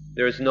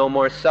 There is no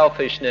more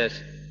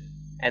selfishness,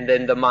 and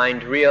then the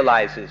mind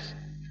realizes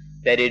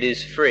that it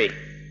is free,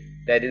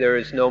 that there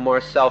is no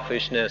more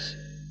selfishness,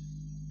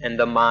 and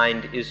the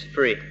mind is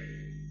free.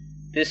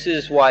 This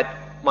is what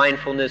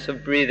mindfulness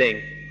of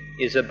breathing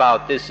is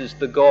about. This is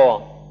the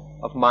goal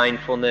of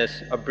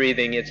mindfulness of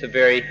breathing. It's a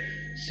very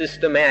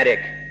systematic,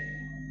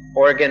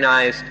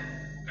 organized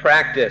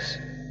practice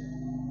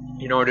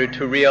in order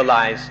to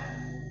realize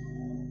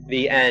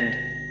the end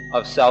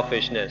of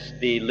selfishness,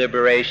 the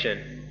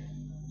liberation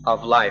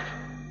of life.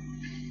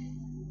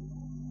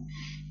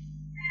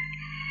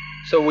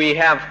 So we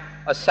have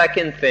a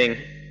second thing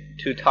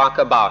to talk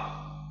about,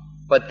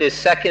 but this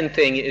second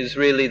thing is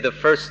really the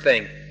first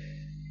thing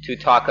to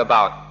talk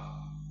about.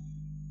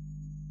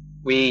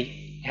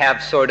 We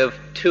have sort of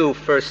two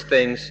first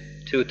things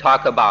to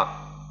talk about.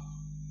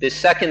 This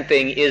second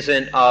thing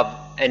isn't of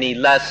any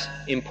less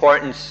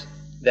importance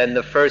than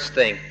the first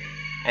thing,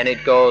 and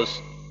it goes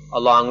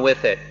along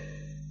with it.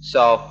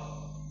 So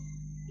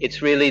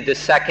it's really the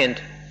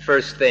second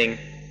first thing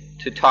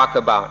to talk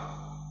about.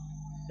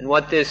 And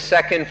what this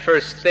second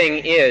first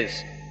thing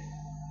is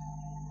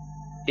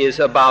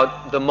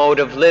about the mode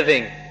of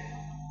living,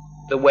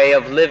 the way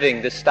of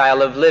living, the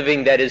style of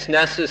living that is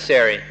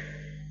necessary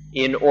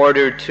in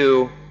order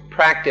to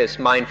practice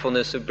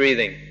mindfulness of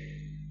breathing.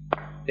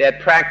 That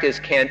practice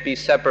can't be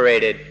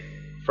separated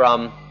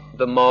from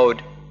the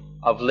mode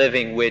of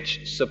living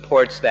which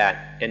supports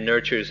that and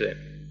nurtures it.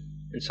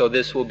 And so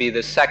this will be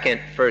the second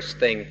first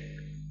thing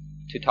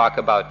to talk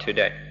about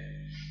today.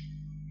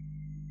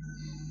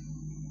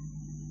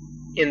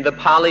 In the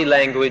Pali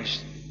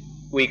language,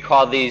 we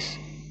call this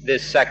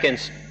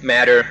second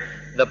matter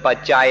the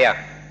paccaya,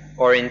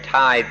 or in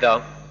Thai,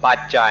 the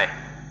paccay,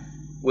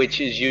 which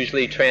is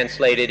usually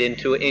translated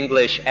into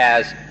English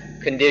as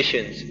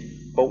conditions.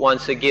 But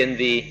once again,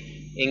 the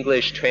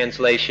English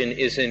translation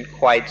isn't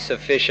quite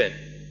sufficient.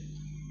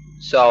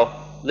 So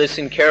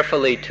listen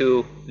carefully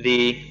to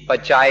the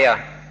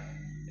paccaya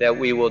that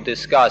we will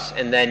discuss,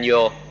 and then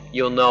you'll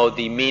know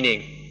the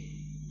meaning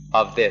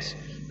of this.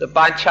 The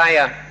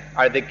paccaya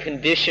are the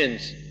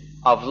conditions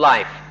of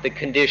life, the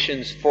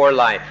conditions for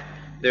life.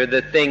 They're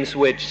the things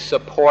which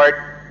support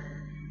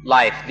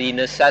life, the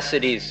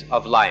necessities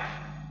of life.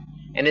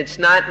 And it's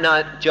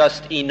not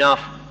just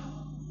enough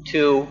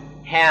to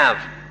have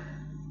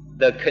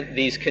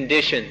these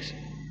conditions.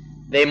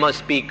 They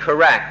must be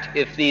correct.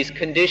 If these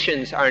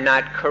conditions are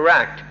not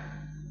correct,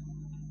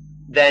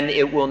 then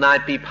it will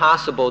not be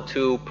possible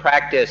to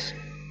practice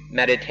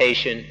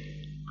meditation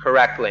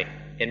correctly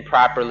and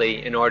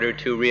properly in order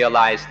to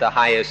realize the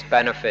highest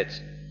benefits.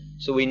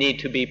 So we need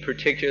to be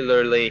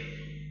particularly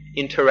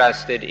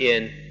interested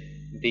in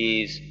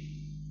these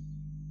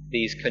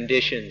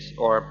conditions,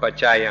 or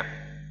paccaya.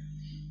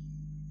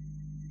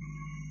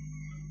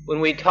 When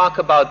we talk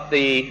about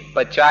the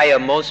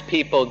paccaya, most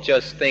people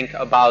just think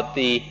about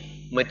the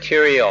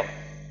material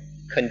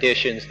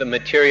conditions, the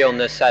material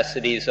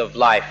necessities of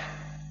life: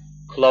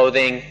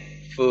 clothing,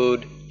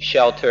 food,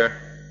 shelter,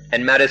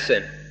 and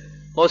medicine.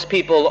 Most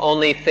people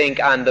only think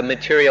on the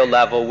material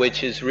level,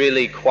 which is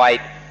really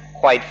quite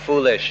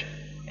foolish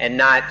and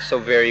not so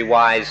very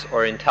wise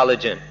or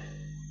intelligent.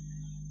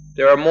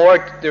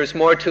 There's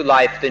more to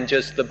life than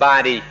just the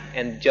body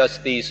and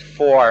just these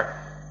four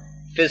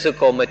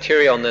physical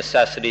material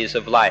necessities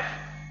of life.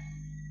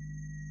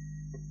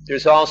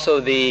 There's also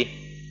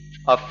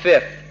a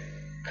fifth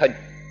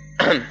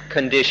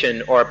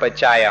condition, or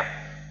paccaya,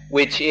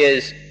 which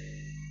is,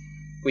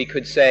 we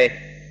could say,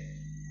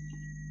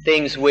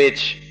 things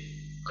which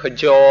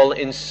cajole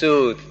and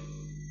soothe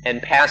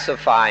and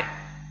pacify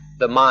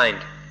the mind.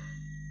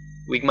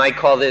 We might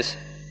call this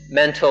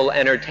mental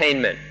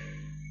entertainment,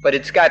 but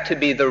it's got to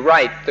be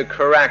the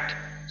correct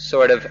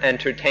sort of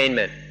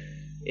entertainment.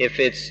 If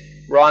it's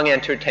wrong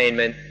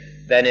entertainment,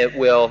 then it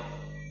will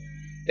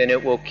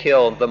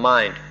kill the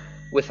mind.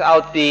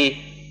 Without the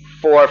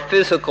four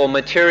physical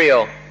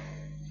material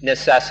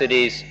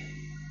necessities,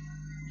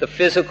 the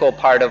physical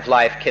part of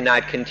life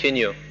cannot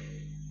continue.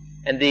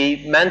 And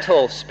the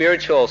mental,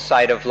 spiritual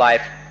side of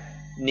life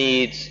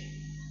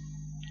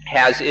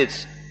has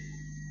its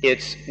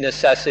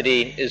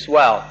necessity as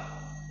well.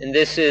 And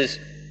this is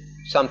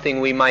something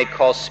we might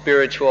call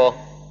spiritual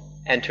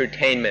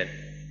entertainment,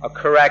 a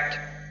correct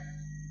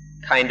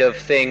kind of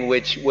thing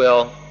which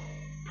will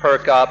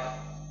perk up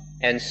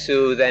and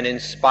soothe and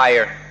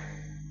inspire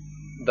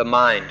the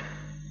mind.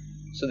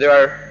 So there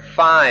are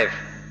 5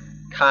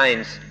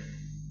 kinds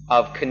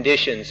of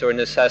conditions or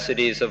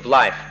necessities of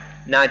life,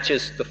 not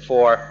just the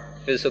 4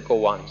 physical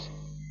ones.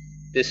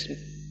 This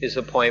is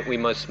a point we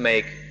must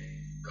make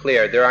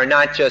clear. There are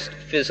not just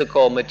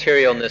physical,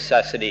 material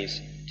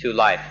necessities to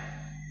life.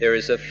 There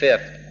is a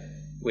 5th,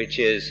 which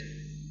is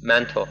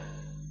mental.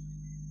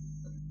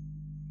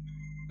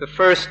 The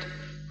first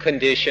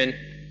condition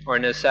or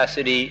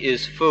necessity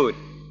is food.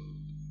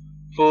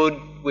 Food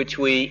which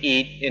we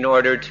eat in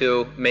order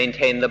to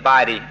maintain the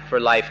body for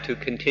life to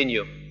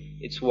continue.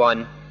 It's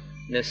one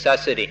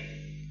necessity.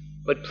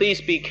 But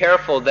please be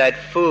careful that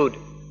food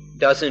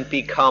doesn't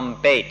become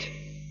bait.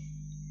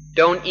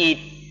 Don't eat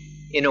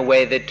in a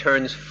way that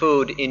turns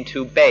food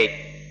into bait,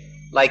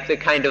 like the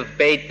kind of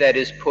bait that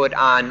is put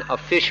on a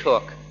fish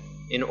hook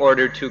in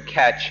order to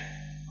catch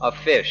a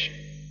fish.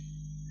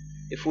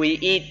 If we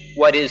eat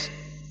what is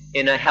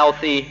in a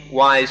healthy,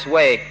 wise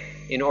way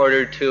in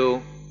order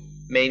to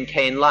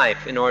maintain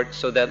life,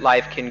 so that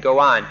life can go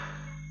on,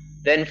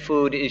 then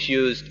food is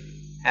used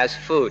as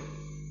food.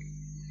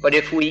 But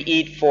if we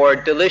eat for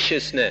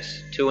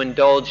deliciousness, to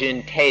indulge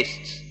in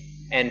tastes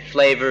and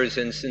flavors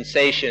and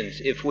sensations,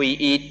 if we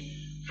eat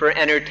for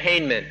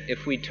entertainment,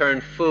 if we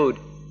turn food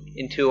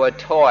into a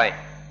toy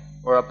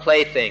or a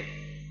plaything,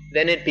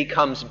 then it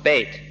becomes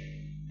bait,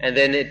 and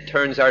then it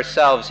turns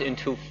ourselves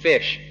into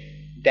fish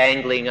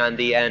dangling on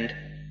the end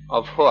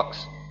of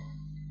hooks.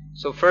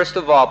 So first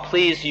of all,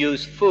 please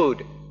use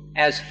food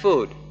as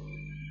food.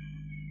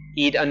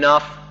 Eat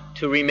enough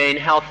to remain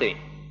healthy,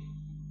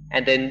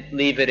 and then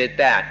leave it at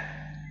that.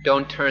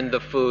 Don't turn the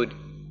food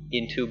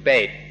into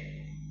bait.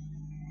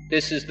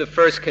 This is the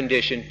first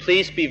condition.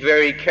 Please be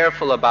very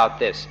careful about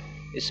this,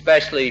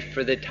 especially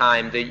for the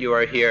time that you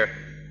are here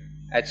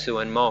at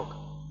Suan Mokkh.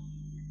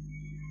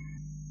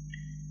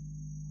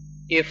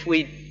 If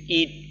we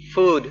eat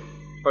food,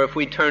 or if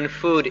we turn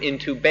food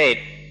into bait,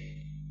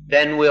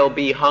 then we'll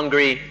be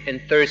hungry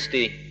and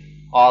thirsty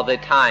all the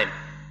time.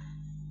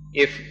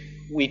 If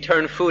we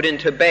turn food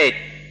into bait,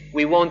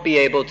 we won't be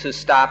able to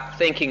stop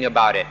thinking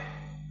about it.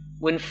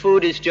 When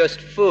food is just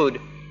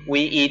food,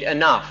 we eat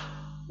enough.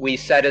 We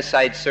set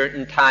aside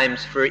certain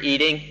times for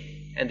eating,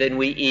 and then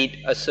we eat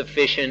a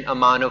sufficient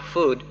amount of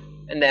food,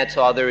 and that's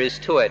all there is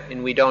to it.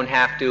 And we don't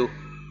have to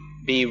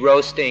be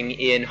roasting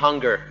in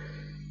hunger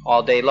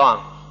all day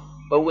long.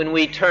 But when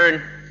we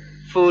turn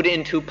food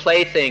into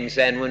playthings,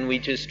 and when we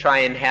just try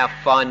and have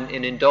fun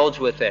and indulge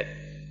with it,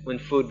 when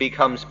food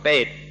becomes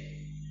bait,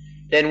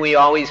 then we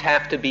always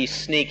have to be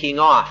sneaking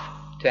off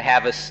to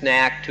have a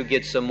snack to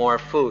get some more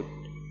food.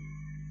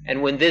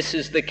 And when this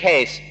is the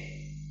case,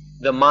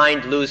 the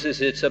mind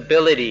loses its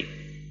ability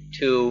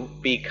to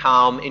be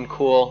calm and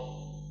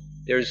cool.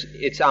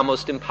 It's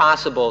almost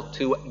impossible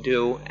to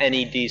do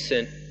any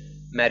decent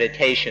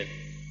meditation.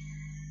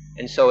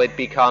 And so it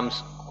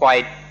becomes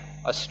quite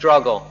a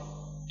struggle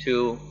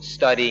to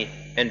study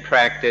and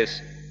practice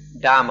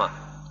Dhamma.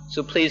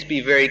 So please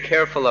be very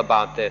careful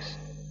about this.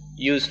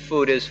 Use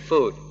food as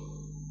food,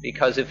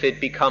 because if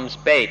it becomes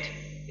bait,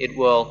 it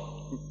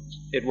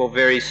will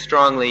very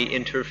strongly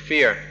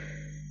interfere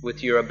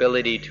with your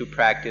ability to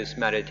practice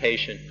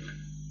meditation.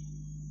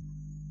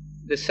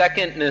 The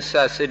second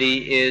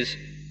necessity is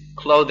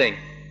clothing.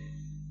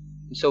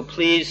 And so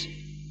please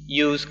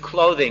use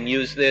clothing,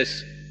 use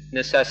this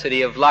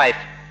necessity of life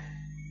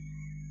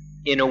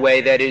in a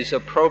way that is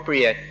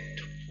appropriate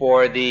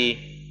for the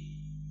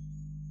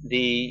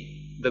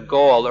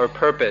goal or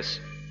purpose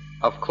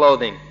of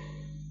clothing.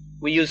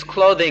 We use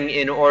clothing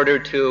in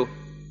order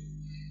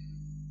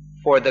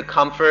for the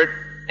comfort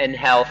and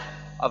health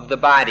of the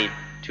body,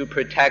 to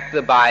protect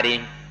the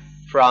body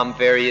from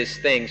various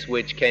things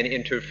which can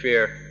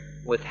interfere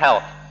with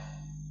health.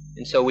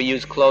 And so we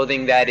use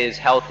clothing that is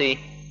healthy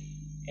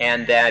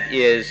and that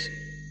is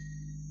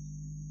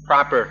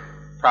proper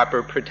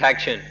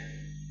protection,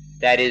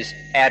 that is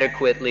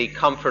adequately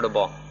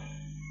comfortable.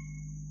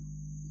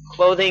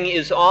 Clothing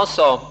is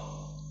also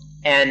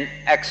an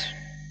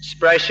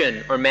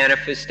expression or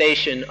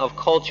manifestation of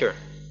culture,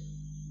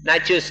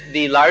 not just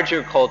the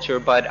larger culture,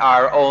 but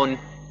our own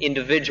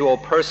individual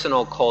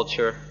personal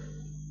culture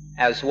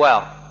as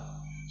well.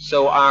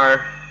 So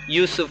our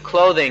use of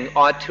clothing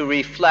ought to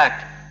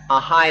reflect a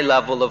high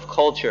level of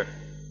culture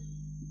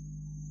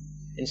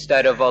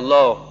instead of a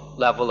low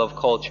level of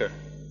culture,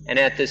 and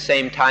at the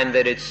same time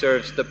that it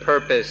serves the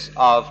purpose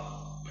of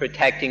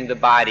protecting the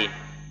body,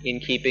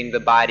 in keeping the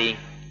body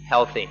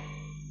healthy.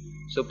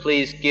 So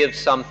please give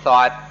some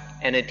thought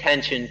and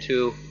attention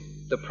to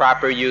the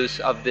proper use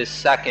of this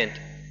second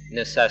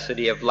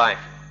necessity of life,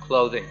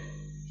 clothing.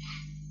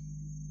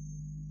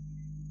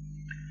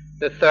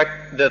 The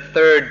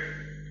third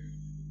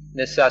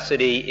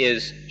necessity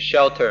is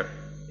shelter,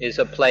 is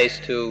a place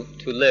to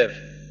live.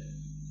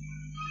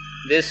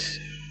 This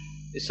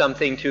is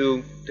something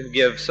to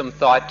give some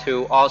thought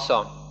to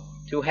also.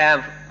 To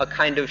have a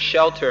kind of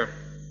shelter,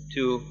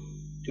 to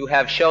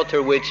have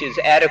shelter which is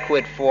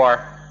adequate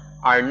for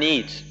our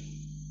needs,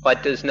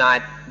 but does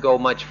not go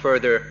much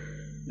further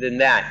than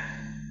that.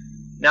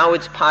 Now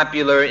it's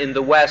popular in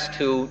the West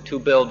to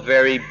build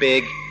very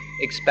big,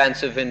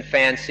 expensive and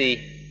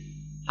fancy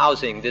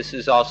housing. This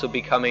is also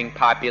becoming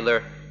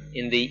popular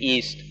in the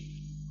East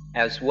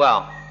as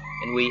well.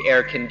 And we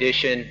air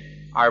condition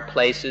our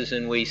places,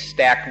 and we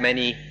stack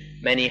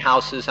many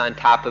houses on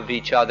top of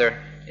each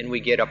other, and we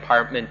get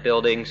apartment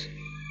buildings.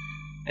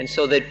 And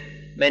so that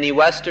many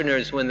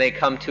Westerners, when they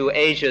come to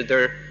Asia,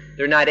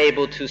 they're not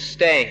able to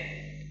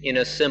stay in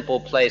a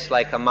simple place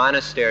like a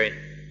monastery.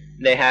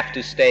 They have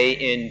to stay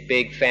in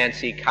big,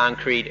 fancy,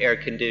 concrete,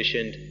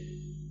 air-conditioned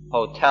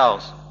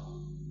hotels.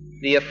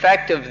 The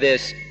effect of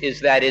this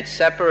is that it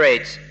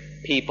separates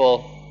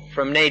people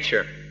from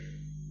nature.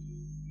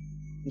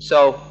 And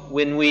so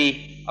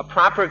a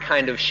proper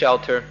kind of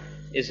shelter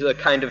is the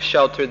kind of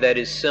shelter that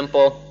is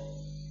simple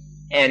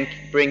and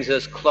brings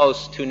us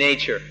close to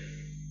nature.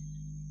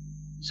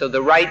 So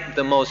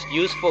the most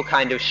useful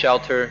kind of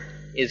shelter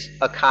is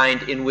a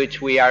kind in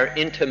which we are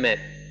intimate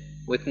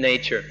with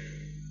nature.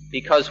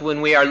 Because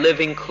when we are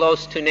living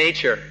close to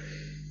nature,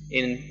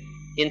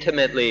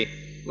 intimately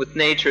with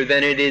nature,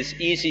 then it is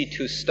easy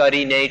to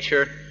study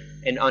nature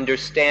and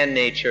understand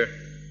nature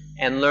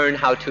and learn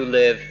how to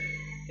live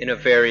in a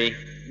very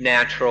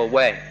natural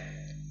way.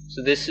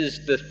 So this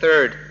is the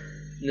third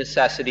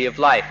necessity of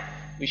life.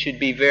 We should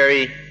be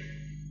very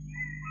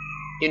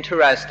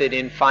interested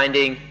in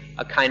finding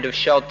a kind of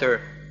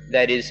shelter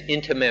that is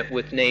intimate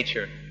with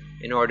nature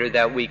in order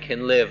that we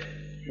can live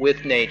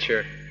with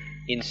nature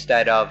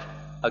instead of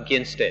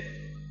against it.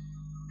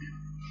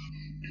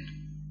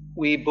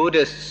 We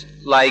Buddhists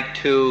like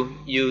to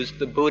use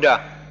the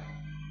Buddha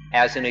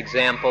as an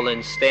example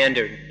and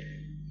standard.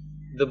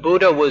 The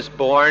Buddha was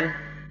born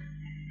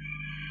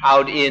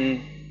out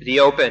in the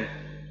open,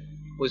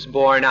 was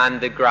born on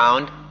the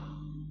ground.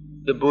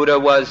 The Buddha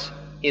was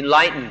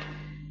enlightened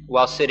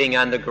while sitting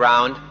on the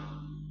ground.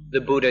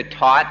 The Buddha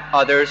taught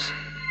others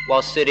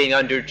while sitting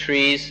under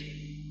trees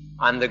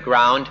on the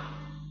ground.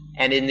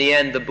 And in the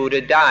end, the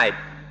Buddha died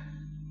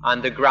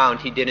on the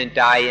ground. He didn't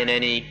die in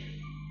any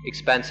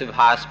expensive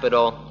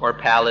hospital or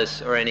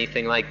palace or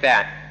anything like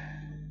that.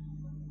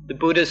 The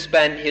Buddha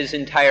spent his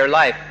entire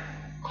life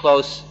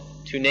close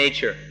to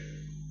nature.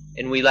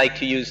 And we like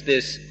to use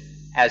this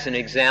as an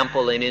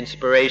example and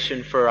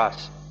inspiration for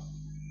us,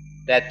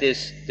 that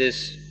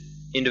this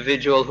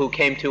individual who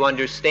came to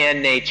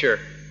understand nature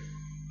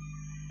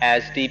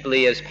as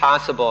deeply as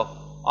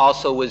possible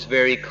also was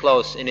very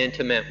close and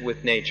intimate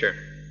with nature.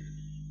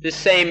 The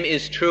same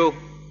is true,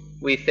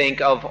 we think,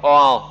 of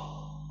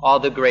all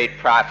the great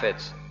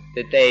prophets,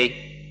 that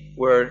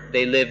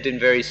they lived in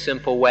very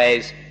simple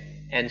ways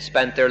and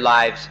spent their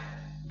lives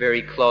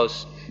very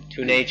close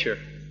to nature.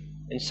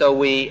 And so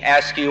we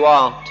ask you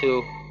all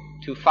to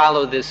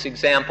follow this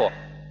example,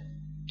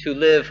 to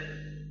live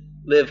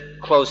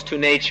close to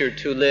nature,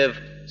 to live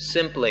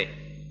simply.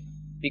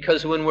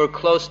 Because when we're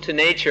close to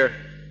nature,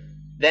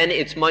 then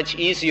it's much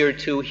easier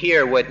to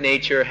hear what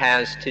nature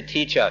has to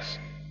teach us.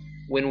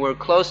 When we're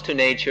close to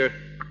nature,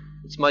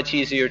 it's much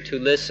easier to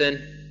listen,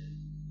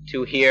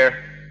 to hear,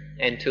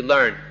 and to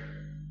learn.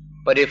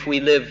 But if we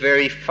live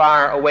very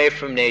far away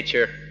from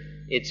nature,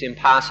 it's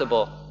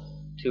impossible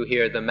to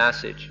hear the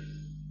message.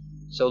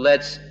 So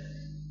let's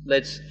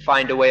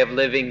find a way of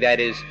living that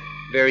is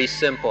very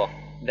simple,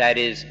 that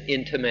is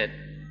intimate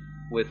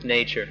with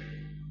nature.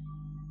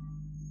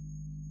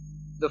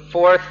 The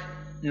fourth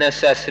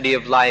necessity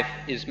of life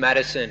is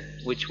medicine,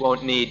 which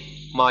won't need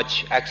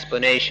much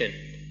explanation,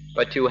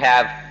 but to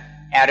have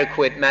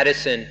adequate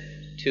medicine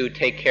to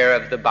take care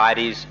of the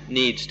body's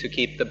needs, to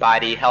keep the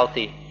body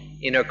healthy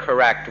in a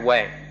correct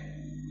way.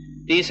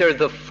 These are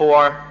the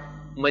four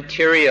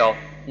material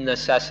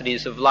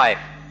necessities of life: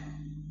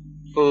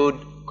 food,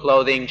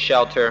 clothing,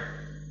 shelter,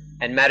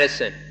 and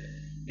medicine.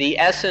 The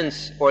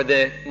essence, or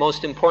the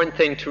most important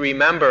thing to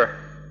remember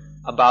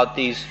about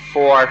these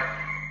four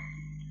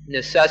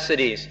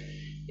necessities,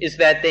 is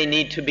that they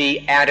need to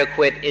be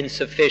adequate and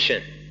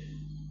sufficient.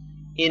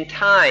 In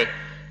Thai,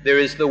 there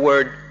is the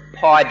word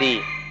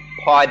pādi,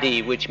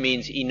 which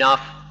means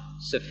enough,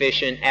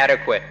 sufficient,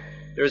 adequate.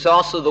 There's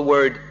also the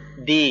word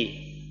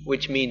di,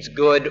 which means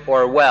good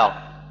or well.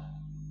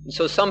 And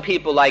so some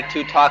people like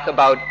to talk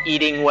about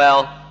eating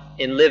well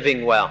and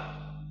living well.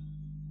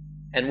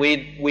 And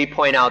we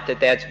point out that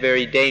that's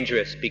very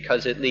dangerous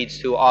because it leads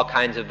to all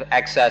kinds of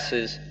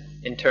excesses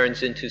and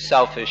turns into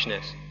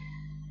selfishness.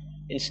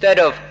 Instead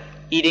of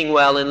eating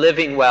well and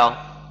living well,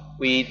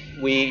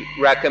 we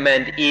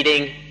recommend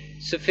eating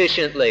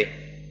sufficiently,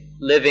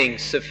 living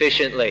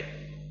sufficiently,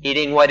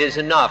 eating what is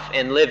enough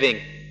and living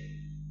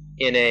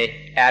in an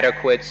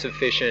adequate,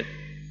 sufficient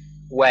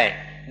way.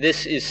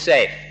 This is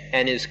safe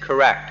and is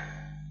correct.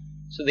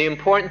 So the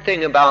important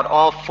thing about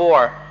all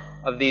four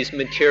of these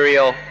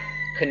material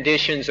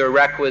conditions or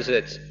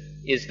requisites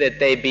is that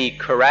they be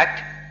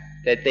correct,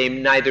 that they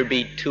neither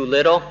be too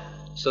little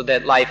so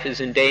that life is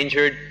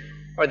endangered,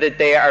 or that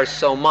they are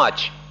so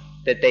much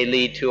that they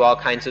lead to all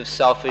kinds of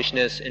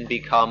selfishness and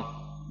become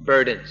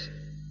burdens.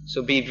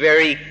 So be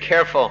very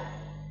careful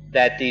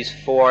that these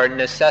four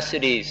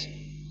necessities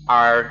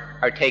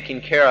are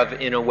taken care of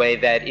in a way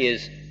that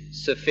is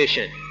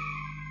sufficient,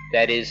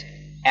 that is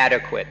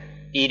adequate.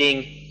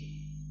 Eating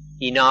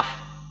enough,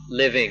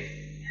 living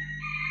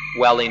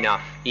well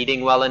enough.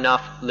 Eating well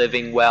enough,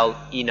 living well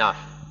enough,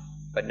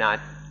 but not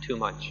too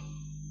much.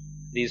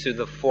 These are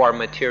the 4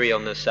 material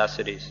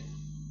necessities.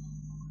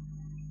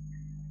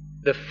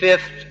 The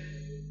 5th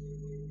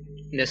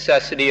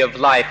necessity of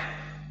life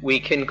we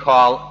can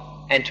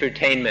call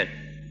entertainment.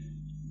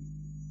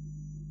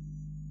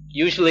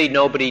 Usually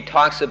nobody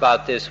talks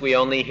about this. We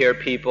only hear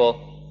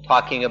people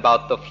talking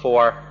about the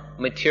 4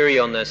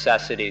 material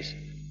necessities.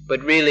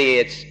 But really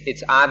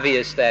it's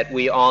obvious that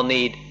we all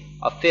need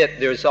a 5th.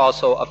 There's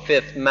also a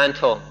 5th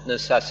mental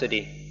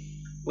necessity.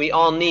 We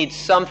all need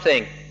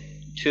something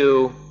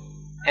to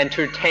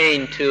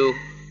entertain, to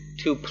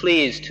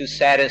please, to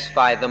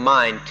satisfy the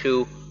mind,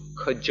 to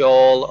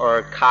cajole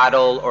or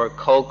coddle or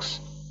coax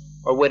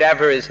or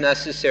whatever is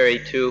necessary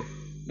to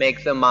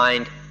make the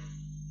mind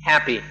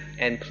happy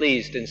and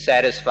pleased and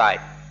satisfied.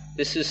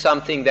 This is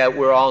something that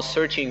we're all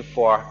searching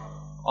for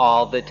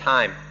all the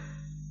time.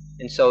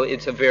 And so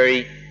it's a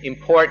very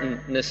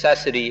important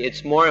necessity.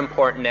 It's more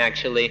important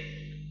actually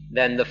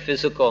than the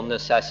physical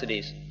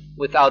necessities.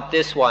 Without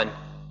this one,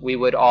 we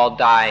would all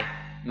die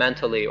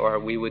mentally, or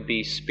we would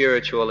be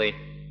spiritually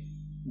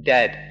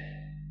dead.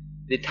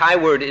 The Thai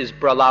word is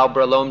bralau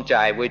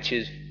bralomjai, which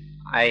is,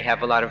 I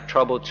have a lot of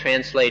trouble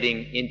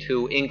translating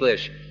into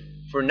English.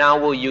 For now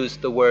we'll use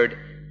the word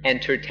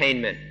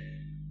entertainment.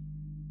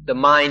 The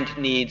mind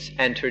needs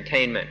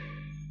entertainment.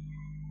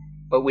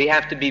 But we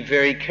have to be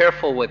very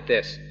careful with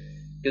this,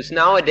 because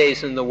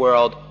nowadays in the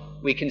world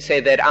we can say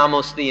that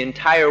almost the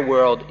entire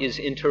world is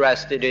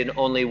interested in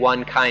only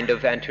one kind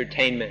of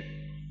entertainment,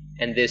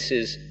 and this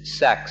is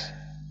sex.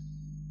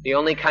 The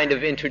only kind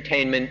of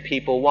entertainment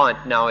people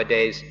want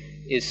nowadays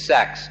is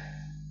sex.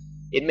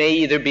 It may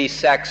either be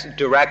sex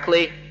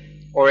directly,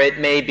 or it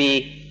may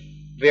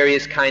be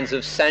various kinds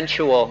of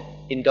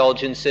sensual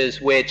indulgences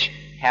which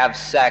have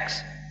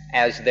sex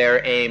as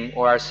their aim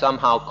or are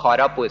somehow caught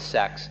up with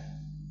sex.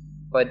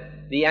 But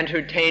the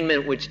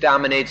entertainment which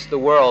dominates the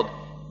world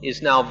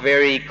is now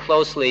very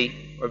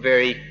closely or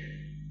very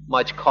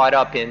much caught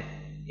up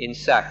in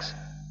sex.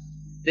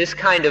 This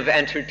kind of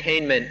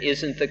entertainment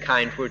isn't the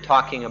kind we're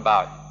talking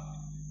about.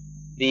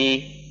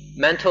 The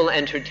mental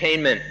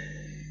entertainment,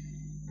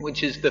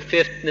 which is the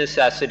 5th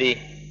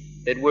necessity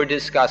that we're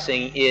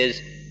discussing,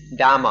 is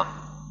Dhamma.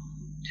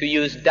 To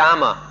use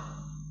Dhamma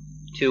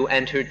to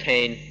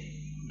entertain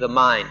the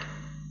mind.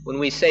 When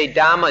we say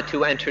Dhamma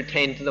to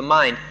entertain the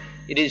mind,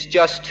 it is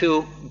just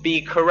to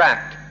be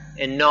correct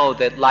and know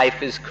that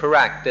life is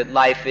correct, that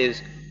life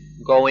is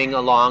going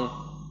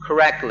along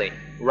correctly,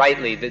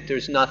 rightly, that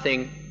there's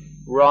nothing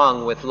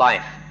wrong with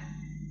life.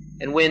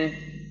 And when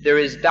there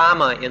is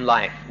Dhamma in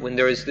life, when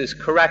there is this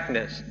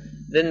correctness,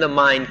 then the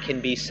mind can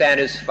be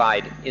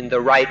satisfied in the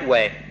right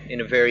way,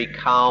 in a very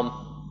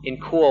calm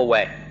and cool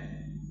way.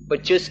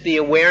 But just the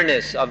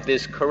awareness of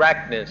this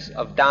correctness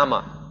of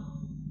Dhamma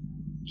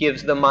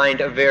gives the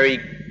mind a very,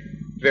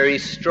 very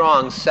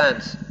strong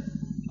sense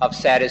of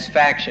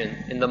satisfaction,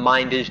 and the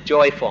mind is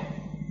joyful.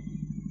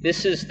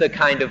 This is the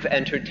kind of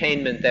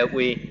entertainment that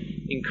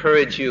we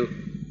encourage you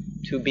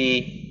to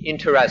be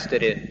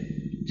interested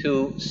in,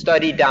 to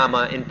study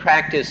Dhamma and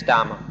practice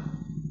Dhamma,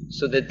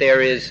 so that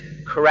there is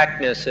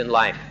correctness in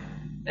life,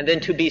 and then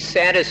to be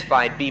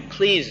satisfied, be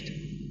pleased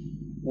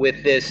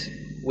with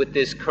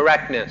this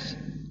correctness,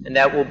 and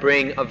that will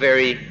bring a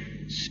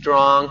very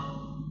strong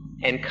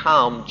and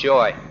calm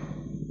joy,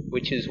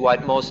 which is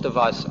what most of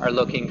us are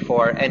looking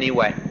for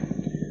anyway.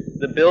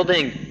 The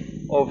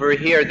building over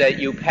here that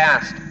you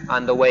passed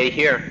on the way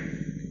here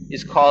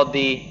is called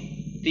the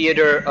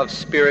Theater of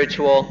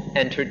Spiritual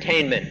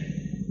Entertainment.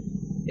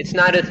 It's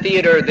not a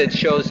theater that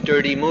shows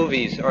dirty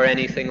movies or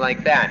anything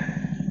like that.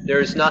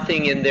 There's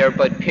nothing in there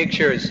but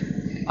pictures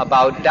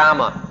about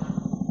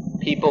Dhamma.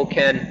 People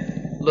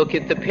can look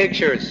at the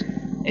pictures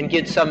and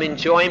get some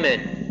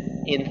enjoyment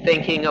in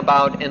thinking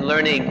about and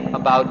learning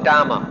about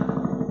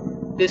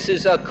Dhamma. This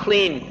is a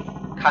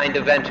clean kind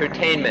of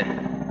entertainment,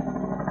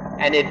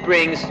 and it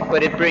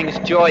brings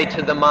joy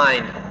to the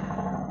mind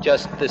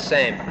just the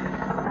same.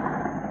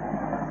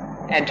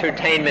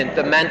 Entertainment,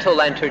 the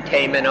mental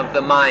entertainment of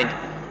the mind,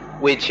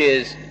 which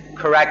is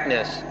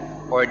correctness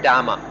or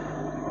Dhamma.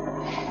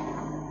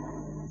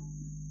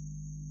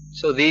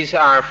 So these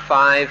are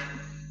five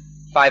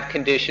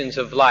conditions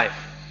of life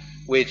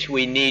which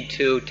we need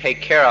to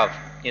take care of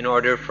in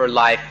order for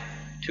life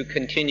to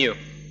continue.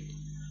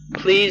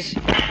 Please,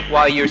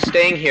 while you're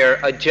staying here,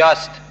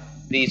 adjust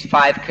these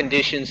 5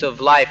 conditions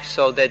of life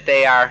so that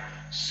they are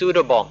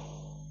suitable,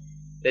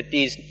 that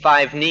these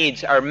 5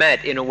 needs are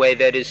met in a way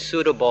that is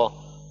suitable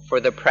for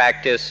the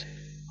practice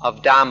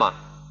of Dhamma.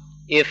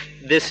 If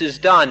this is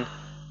done,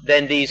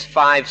 then these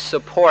 5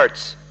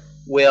 supports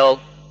will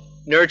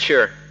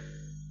nurture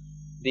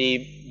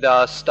the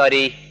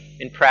study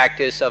and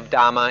practice of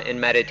Dhamma and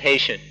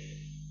meditation.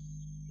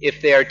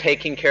 If they are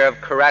taken care of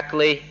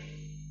correctly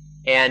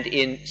and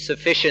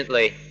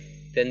sufficiently,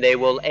 then they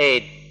will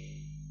aid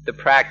the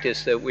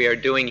practice that we are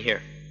doing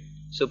here.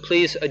 So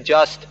please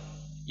adjust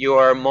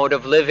your mode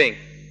of living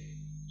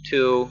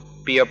to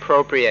be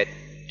appropriate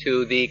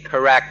to the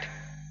correct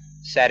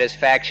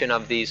satisfaction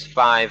of these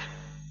 5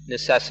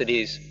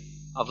 necessities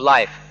of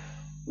life.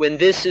 When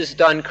this is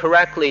done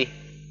correctly,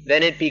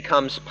 then it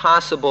becomes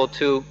possible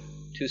to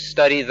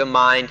study the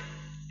mind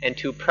and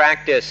to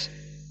practice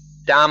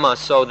Dhamma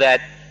so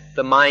that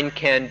the mind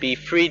can be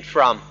freed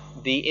from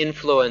the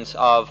influence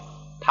of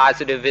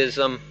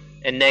positivism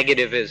and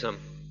negativism,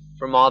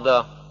 from all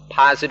the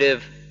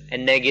positive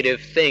and negative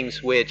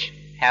things which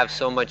have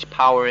so much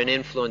power and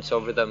influence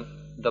over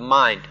the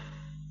mind.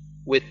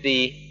 With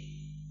the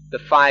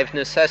 5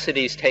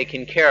 necessities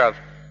taken care of,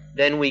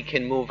 then we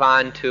can move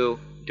on to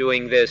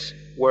doing this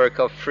work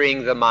of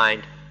freeing the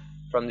mind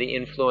from the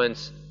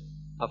influence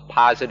of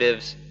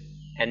positives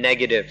and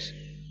negatives.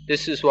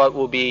 This is what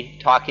we'll be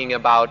talking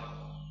about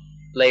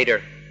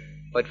later,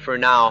 but for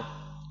now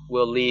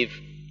we'll end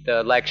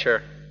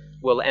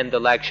the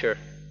lecture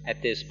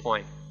at this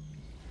point.